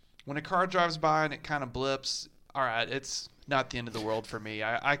 When a car drives by and it kind of blips, all right, it's not the end of the world for me.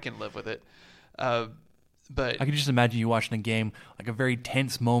 I can live with it. But I can just imagine you watching a game, a very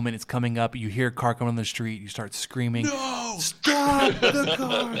tense moment. It's coming up. You hear a car coming on the street. You start screaming, "No! Stop the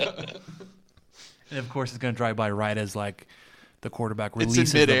car!" And, of course, it's going to drive by right as, the quarterback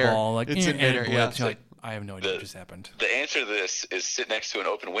releases the ball. It's in midair, yeah. You're like, I have no idea what just happened. The answer to this is sit next to an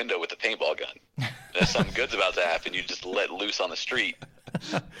open window with a paintball gun. And if something good's about to happen, you just let loose on the street.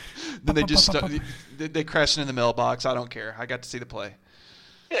 Then they just they crash into the mailbox. I don't care. I got to see the play.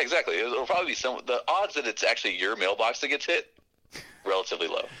 Yeah, exactly. It'll probably be the odds that it's actually your mailbox that gets hit, relatively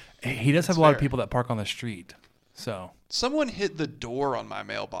low. He does have a lot of people that park on the street. So someone hit the door on my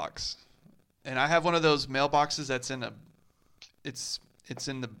mailbox, and I have one of those mailboxes that's in it's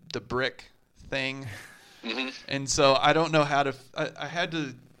in the brick thing, and so I don't know how to. I had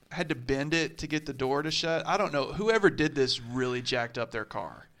to bend it to get the door to shut. I don't know. Whoever did this really jacked up their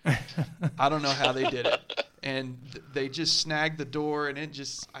car. I don't know how they did it, and they just snagged the door, and I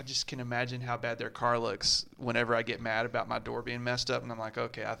just can imagine how bad their car looks whenever I get mad about my door being messed up, and I'm like,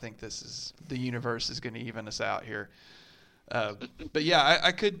 okay, I think the universe is going to even us out here. But yeah,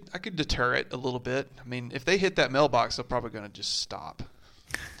 I could deter it a little bit. I mean, if they hit that mailbox, they're probably going to just stop,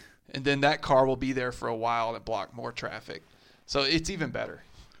 and then that car will be there for a while and block more traffic. So it's even better.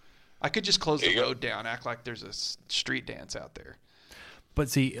 I could just close the road down, act like there's a street dance out there. But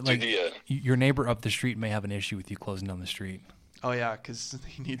see, like your neighbor up the street may have an issue with you closing down the street. Oh yeah, because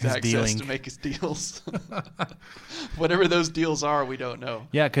he needs access to make his deals. Whatever those deals are, we don't know.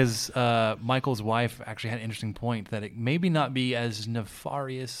 Yeah, because Michael's wife actually had an interesting point that it maybe not be as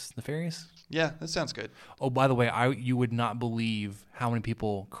nefarious. Yeah, that sounds good. Oh, by the way, you would not believe how many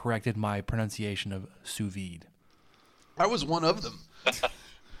people corrected my pronunciation of sous vide. I was one of them.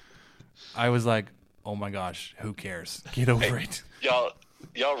 I was like, oh my gosh, who cares? Get over it.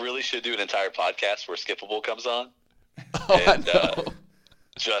 Y'all really should do an entire podcast where Skippable comes on and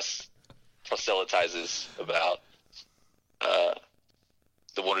just proselytizes about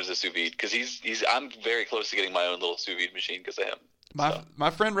the wonders of sous vide, because I'm very close to getting my own little sous vide machine because of him. My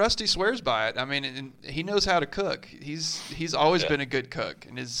friend Rusty swears by it. I mean, and he knows how to cook. He's always been a good cook,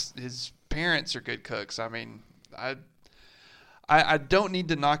 and his parents are good cooks. I mean, I don't need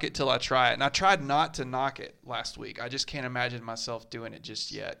to knock it till I try it. And I tried not to knock it last week. I just can't imagine myself doing it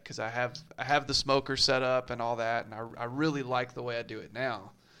just yet, because I have the smoker set up and all that, and I really like the way I do it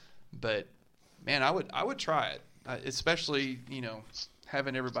now. But man, I would try it, especially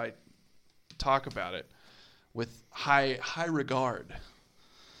having everybody talk about it with high regard.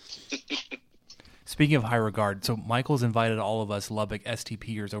 Speaking of high regard, so Michael's invited all of us Lubbock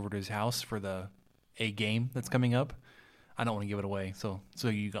STPers over to his house for a game that's coming up. I don't want to give it away, so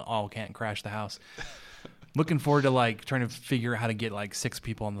you all can't crash the house. Looking forward to trying to figure out how to get 6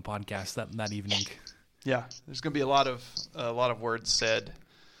 people on the podcast that evening. Yeah, there's gonna be a lot of words said.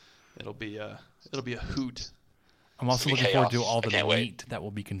 It'll be a hoot. I'm also looking forward to all the meat that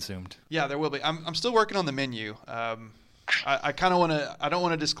will be consumed. Yeah, there will be. I'm still working on the menu. I kind of want to. I don't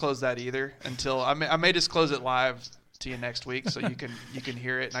want to disclose that either until I may disclose it live to you next week, so you can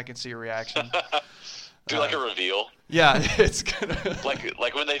hear it and I can see your reaction. Do a reveal. Yeah, it's gonna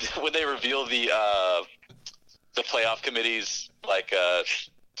like when they reveal the playoff committees,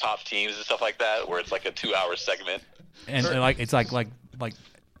 top teams and stuff like that, where it's a 2-hour segment. And it's like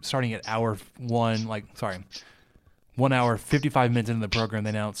starting at hour 1, 1 hour 55 minutes into the program,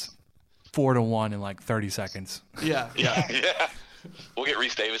 they announce 4-1 in 30 seconds. Yeah. We'll get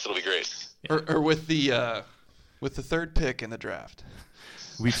Reese Davis. It'll be great. Or with the third pick in the draft.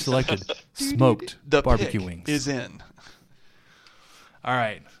 We've selected smoked barbecue wings. Is in. All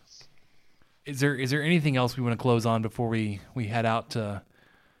right. Is there anything else we want to close on before we head out to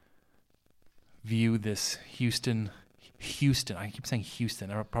view this Houston? I keep saying Houston.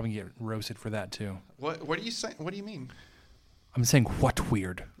 I'll probably get roasted for that too. What are you saying? What do you mean? I'm saying what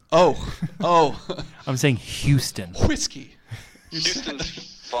weird. Oh. I'm saying Houston. Whiskey.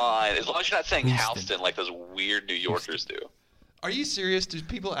 Houston's fine as long as you're not saying Houston like those weird New Yorkers do. Are you serious? Do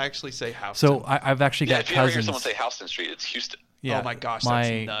people actually say Houston? So I've actually got if you cousins. ever hear someone say Houston Street, it's Houston. Yeah, oh my gosh,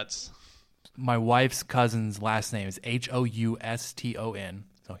 that's nuts. My wife's cousin's last name is Houston.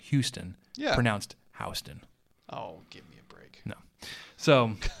 So Houston. Yeah. Pronounced Houston. Oh, give me a break. No.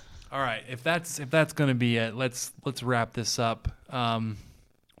 So, all right. If that's going to be it, let's wrap this up.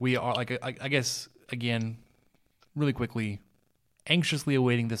 We are I guess again, really quickly, anxiously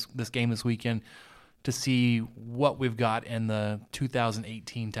awaiting this game this weekend to see what we've got in the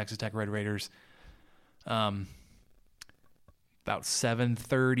 2018 Texas Tech Red Raiders. About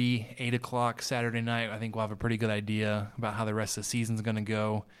 7:30, 8 o'clock Saturday night, I think we'll have a pretty good idea about how the rest of the season's going to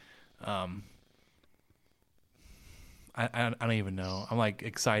go. I don't even know. I'm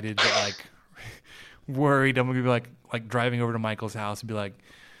excited, but worried. I'm gonna be like driving over to Michael's house and be like,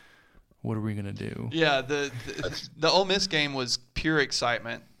 "What are we gonna do?" Yeah, the Ole Miss game was pure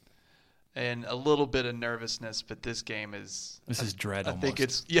excitement. and a little bit of nervousness, but this game is... This is dread I almost. think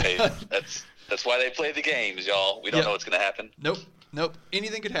it's... Hey, Yeah. that's why they play the games, y'all. We don't Yep. know what's going to happen. Nope.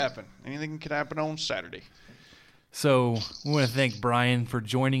 Anything could happen. Anything could happen on Saturday. So we want to thank Brian for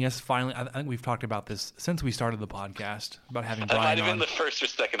joining us finally. I think we've talked about this since we started the podcast, about having That might Brian have been on. the first or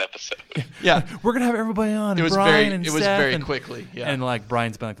second episode. Yeah. We're going to have everybody on. It was Brian and Seth very and, quickly. Yeah. And like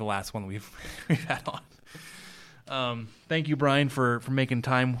Brian's been like the last one we've had on. Thank you, Brian, for making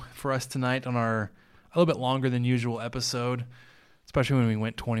time for us tonight on our a little bit longer than usual episode, especially when we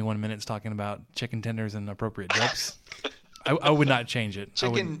went 21 minutes talking about chicken tenders and appropriate dips. I would not change it.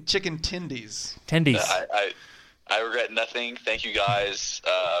 Chicken tendies. Tendies. I regret nothing. Thank you guys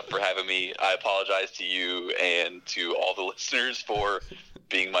for having me. I apologize to you and to all the listeners for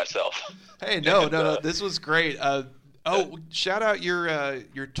being myself. Hey, no. This was great. Shout out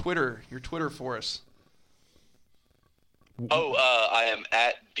your Twitter for us. I am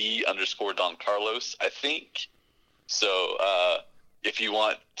at B_Don Carlos, I think. So if you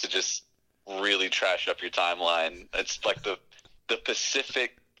want to just really trash up your timeline, it's like the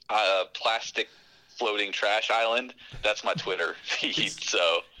Pacific plastic floating trash island. That's my Twitter feed.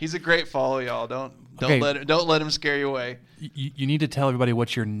 So He's a great follow, y'all. Don't Okay. let him scare you away. You need to tell everybody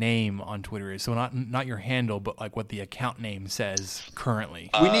what your name on Twitter is. So not your handle, but like what the account name says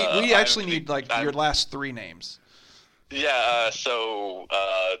currently. We actually need your last three names. Yeah. So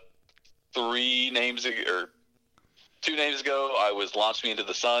 2 names ago, I was Launch Me Into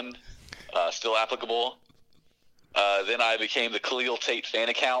the Sun, still applicable. Then I became the Khalil Tate fan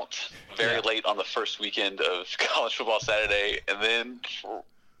account very late on the first weekend of College Football Saturday, and then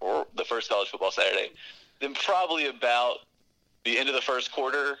or the first College Football Saturday. Then probably about the end of the first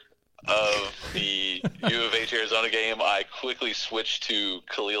quarter of the U of H Arizona game, I quickly switched to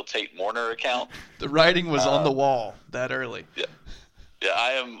Khalil Tate Mourner account. The writing was on the wall that early. Yeah. Yeah,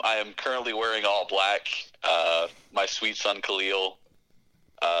 I am currently wearing all black. My sweet son Khalil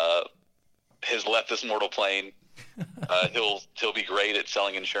has left this mortal plane. He'll be great at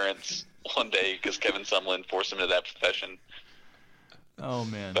selling insurance one day because Kevin Sumlin forced him into that profession. Oh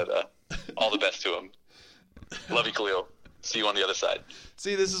man! But all the best to him. Love you, Khalil. See you on the other side.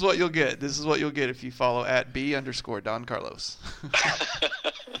 See, this is what you'll get. This is what you'll get if you follow at B_Don Carlos.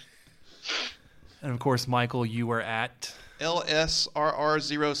 And of course, Michael, you were at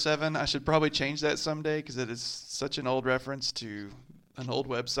LSRR07. I should probably change that someday because it is such an old reference to an old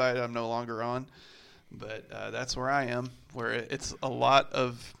website I'm no longer on. But that's where I am, where it's a lot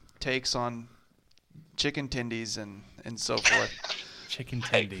of takes on chicken tendies and so forth. Chicken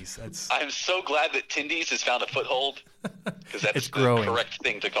tendies. I'm so glad that Tendy's has found a foothold because that's It's the growing. correct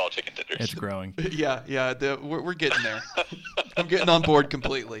thing to call chicken tenders. It's growing. Yeah, we're getting there. I'm getting on board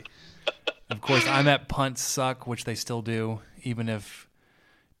completely. Of course, I'm at Punt Suck, which they still do, even if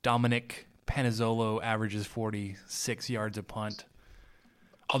Dominic Panizzolo averages 46 yards a punt.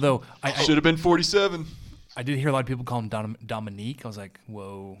 Although I Should have been 47. I did hear a lot of people call him Dominique. I was like,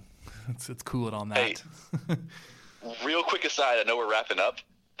 whoa, let's cool it on that. Hey. Real quick aside, I know we're wrapping up,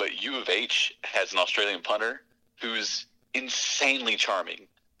 but U of H has an Australian punter who's insanely charming,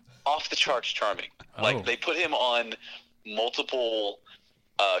 off the charts charming. Oh. Like they put him on multiple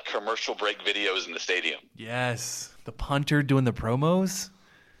commercial break videos in the stadium. Yes, the punter doing the promos.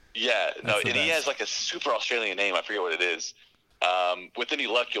 Yeah, no, That's the and he best. has like a super Australian name. I forget what it is. With any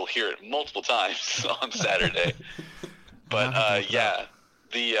luck, you'll hear it multiple times on Saturday. But yeah,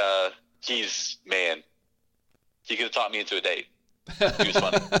 he's man. He could have taught me into a date. He was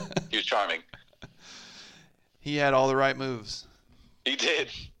funny. He was charming. He had all the right moves. He did,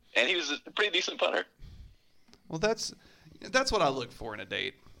 and he was a pretty decent punter. Well, that's what I look for in a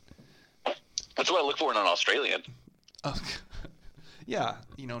date. That's what I look for in an Australian. Oh, yeah,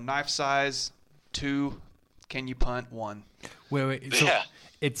 knife size, 2. Can you punt? 1. Wait. So Yeah.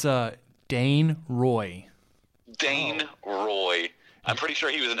 it's Dane Roy. Dane Roy. I'm pretty sure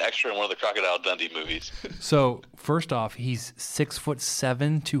he was an extra in one of the Crocodile Dundee movies. So first off, he's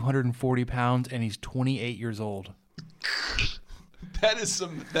 6'7", 240 pounds, and he's 28 years old. That is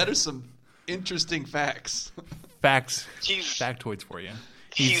some interesting facts. Factoids for you.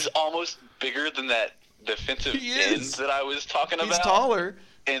 He's almost bigger than that defensive He end is. that I was talking about. He's taller.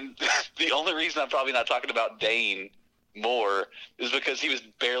 And the only reason I'm probably not talking about Dane more is because he was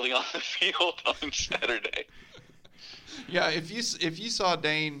barely on the field on Saturday. Yeah, if you saw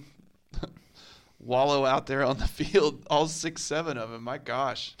Dane wallow out there on the field, all 6'7" of him, my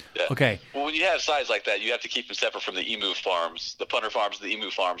gosh. Yeah. Okay. Well, when you have size like that, you have to keep them separate from the emu farms. The punter farms and the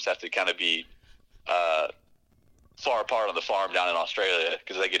emu farms have to kind of be far apart on the farm down in Australia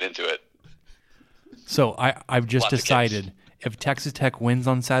because they get into it. So I've just Lots of decided if Texas Tech wins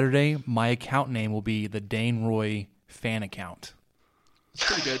on Saturday, my account name will be the Dane Roy fan account.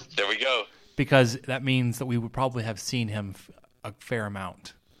 Pretty good. There we go. Because that means that we would probably have seen him a fair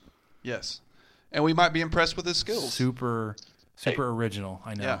amount. Yes. And we might be impressed with his skills. Super original,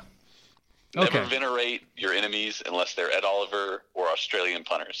 I know. Yeah. Never venerate your enemies unless they're Ed Oliver or Australian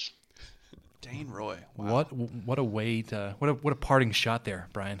punters. Dane Roy. Wow. What a way to what a parting shot there,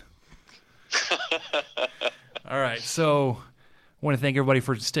 Brian. All right, so I want to thank everybody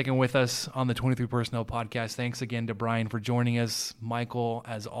for sticking with us on the 23 Personnel Podcast. Thanks again to Brian for joining us. Michael,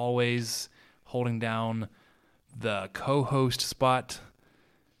 as always, holding down the co-host spot.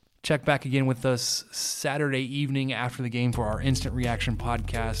 Check back again with us Saturday evening after the game for our Instant Reaction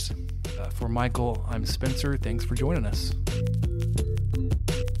Podcast. For Michael, I'm Spencer. Thanks for joining us.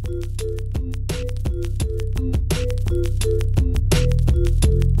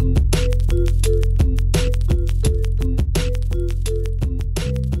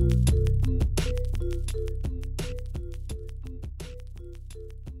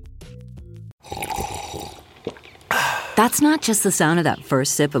 That's not just the sound of that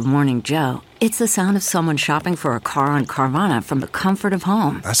first sip of Morning Joe. It's the sound of someone shopping for a car on Carvana from the comfort of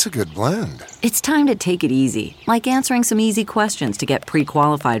home. That's a good blend. It's time to take it easy, like answering some easy questions to get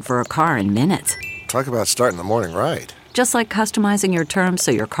pre-qualified for a car in minutes. Talk about starting the morning right. Just like customizing your terms so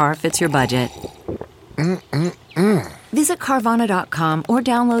your car fits your budget. Visit Carvana.com or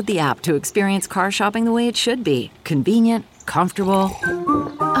download the app to experience car shopping the way it should be. Convenient, comfortable.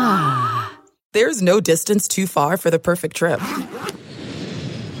 There's no distance too far for the perfect trip.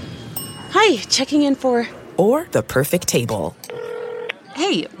 Hi, checking in for... Or the perfect table.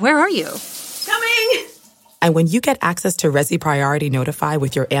 Hey, where are you? Coming! And when you get access to Resi Priority Notify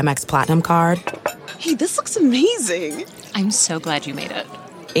with your Amex Platinum card... Hey, this looks amazing. I'm so glad you made it.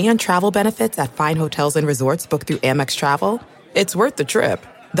 And travel benefits at fine hotels and resorts booked through Amex Travel, it's worth the trip.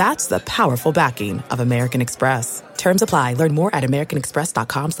 That's the powerful backing of American Express. Terms apply. Learn more at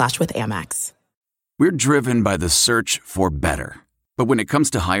americanexpress.com/withAmex. We're driven by the search for better. But when it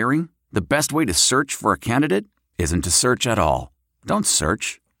comes to hiring, the best way to search for a candidate isn't to search at all. Don't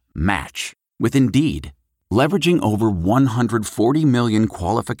search. Match. With Indeed. Leveraging over 140 million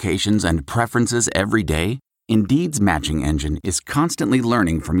qualifications and preferences every day, Indeed's matching engine is constantly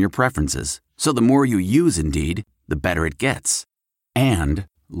learning from your preferences. So the more you use Indeed, the better it gets. And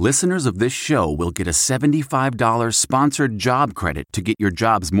listeners of this show will get a $75 sponsored job credit to get your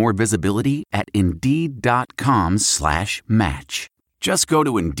jobs more visibility at Indeed.com/match. Just go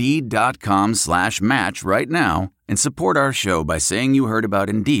to Indeed.com/match right now and support our show by saying you heard about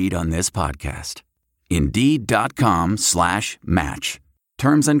Indeed on this podcast. Indeed.com/match.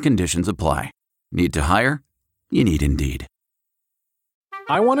 Terms and conditions apply. Need to hire? You need Indeed.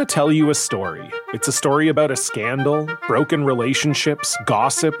 I want to tell you a story. It's a story about a scandal, broken relationships,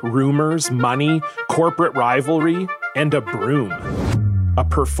 gossip, rumors, money, corporate rivalry, and a broom. A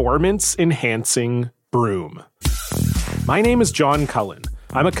performance-enhancing broom. My name is John Cullen.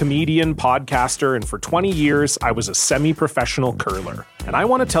 I'm a comedian, podcaster, and for 20 years, I was a semi-professional curler. And I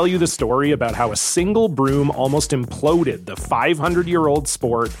want to tell you the story about how a single broom almost imploded the 500-year-old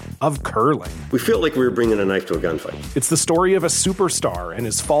sport of curling. We felt like we were bringing a knife to a gunfight. It's the story of a superstar and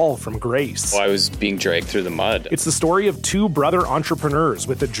his fall from grace. I was being dragged through the mud. It's the story of two brother entrepreneurs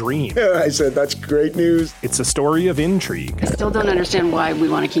with a dream. I said, that's great news. It's a story of intrigue. I still don't understand why we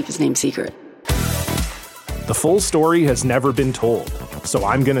want to keep his name secret. The full story has never been told, so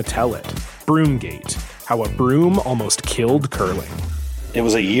I'm going to tell it. Broomgate, how a broom almost killed curling. It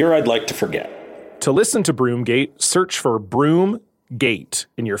was a year I'd like to forget. To listen to Broomgate, search for Broomgate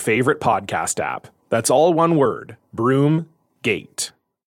in your favorite podcast app. That's all one word, Broomgate.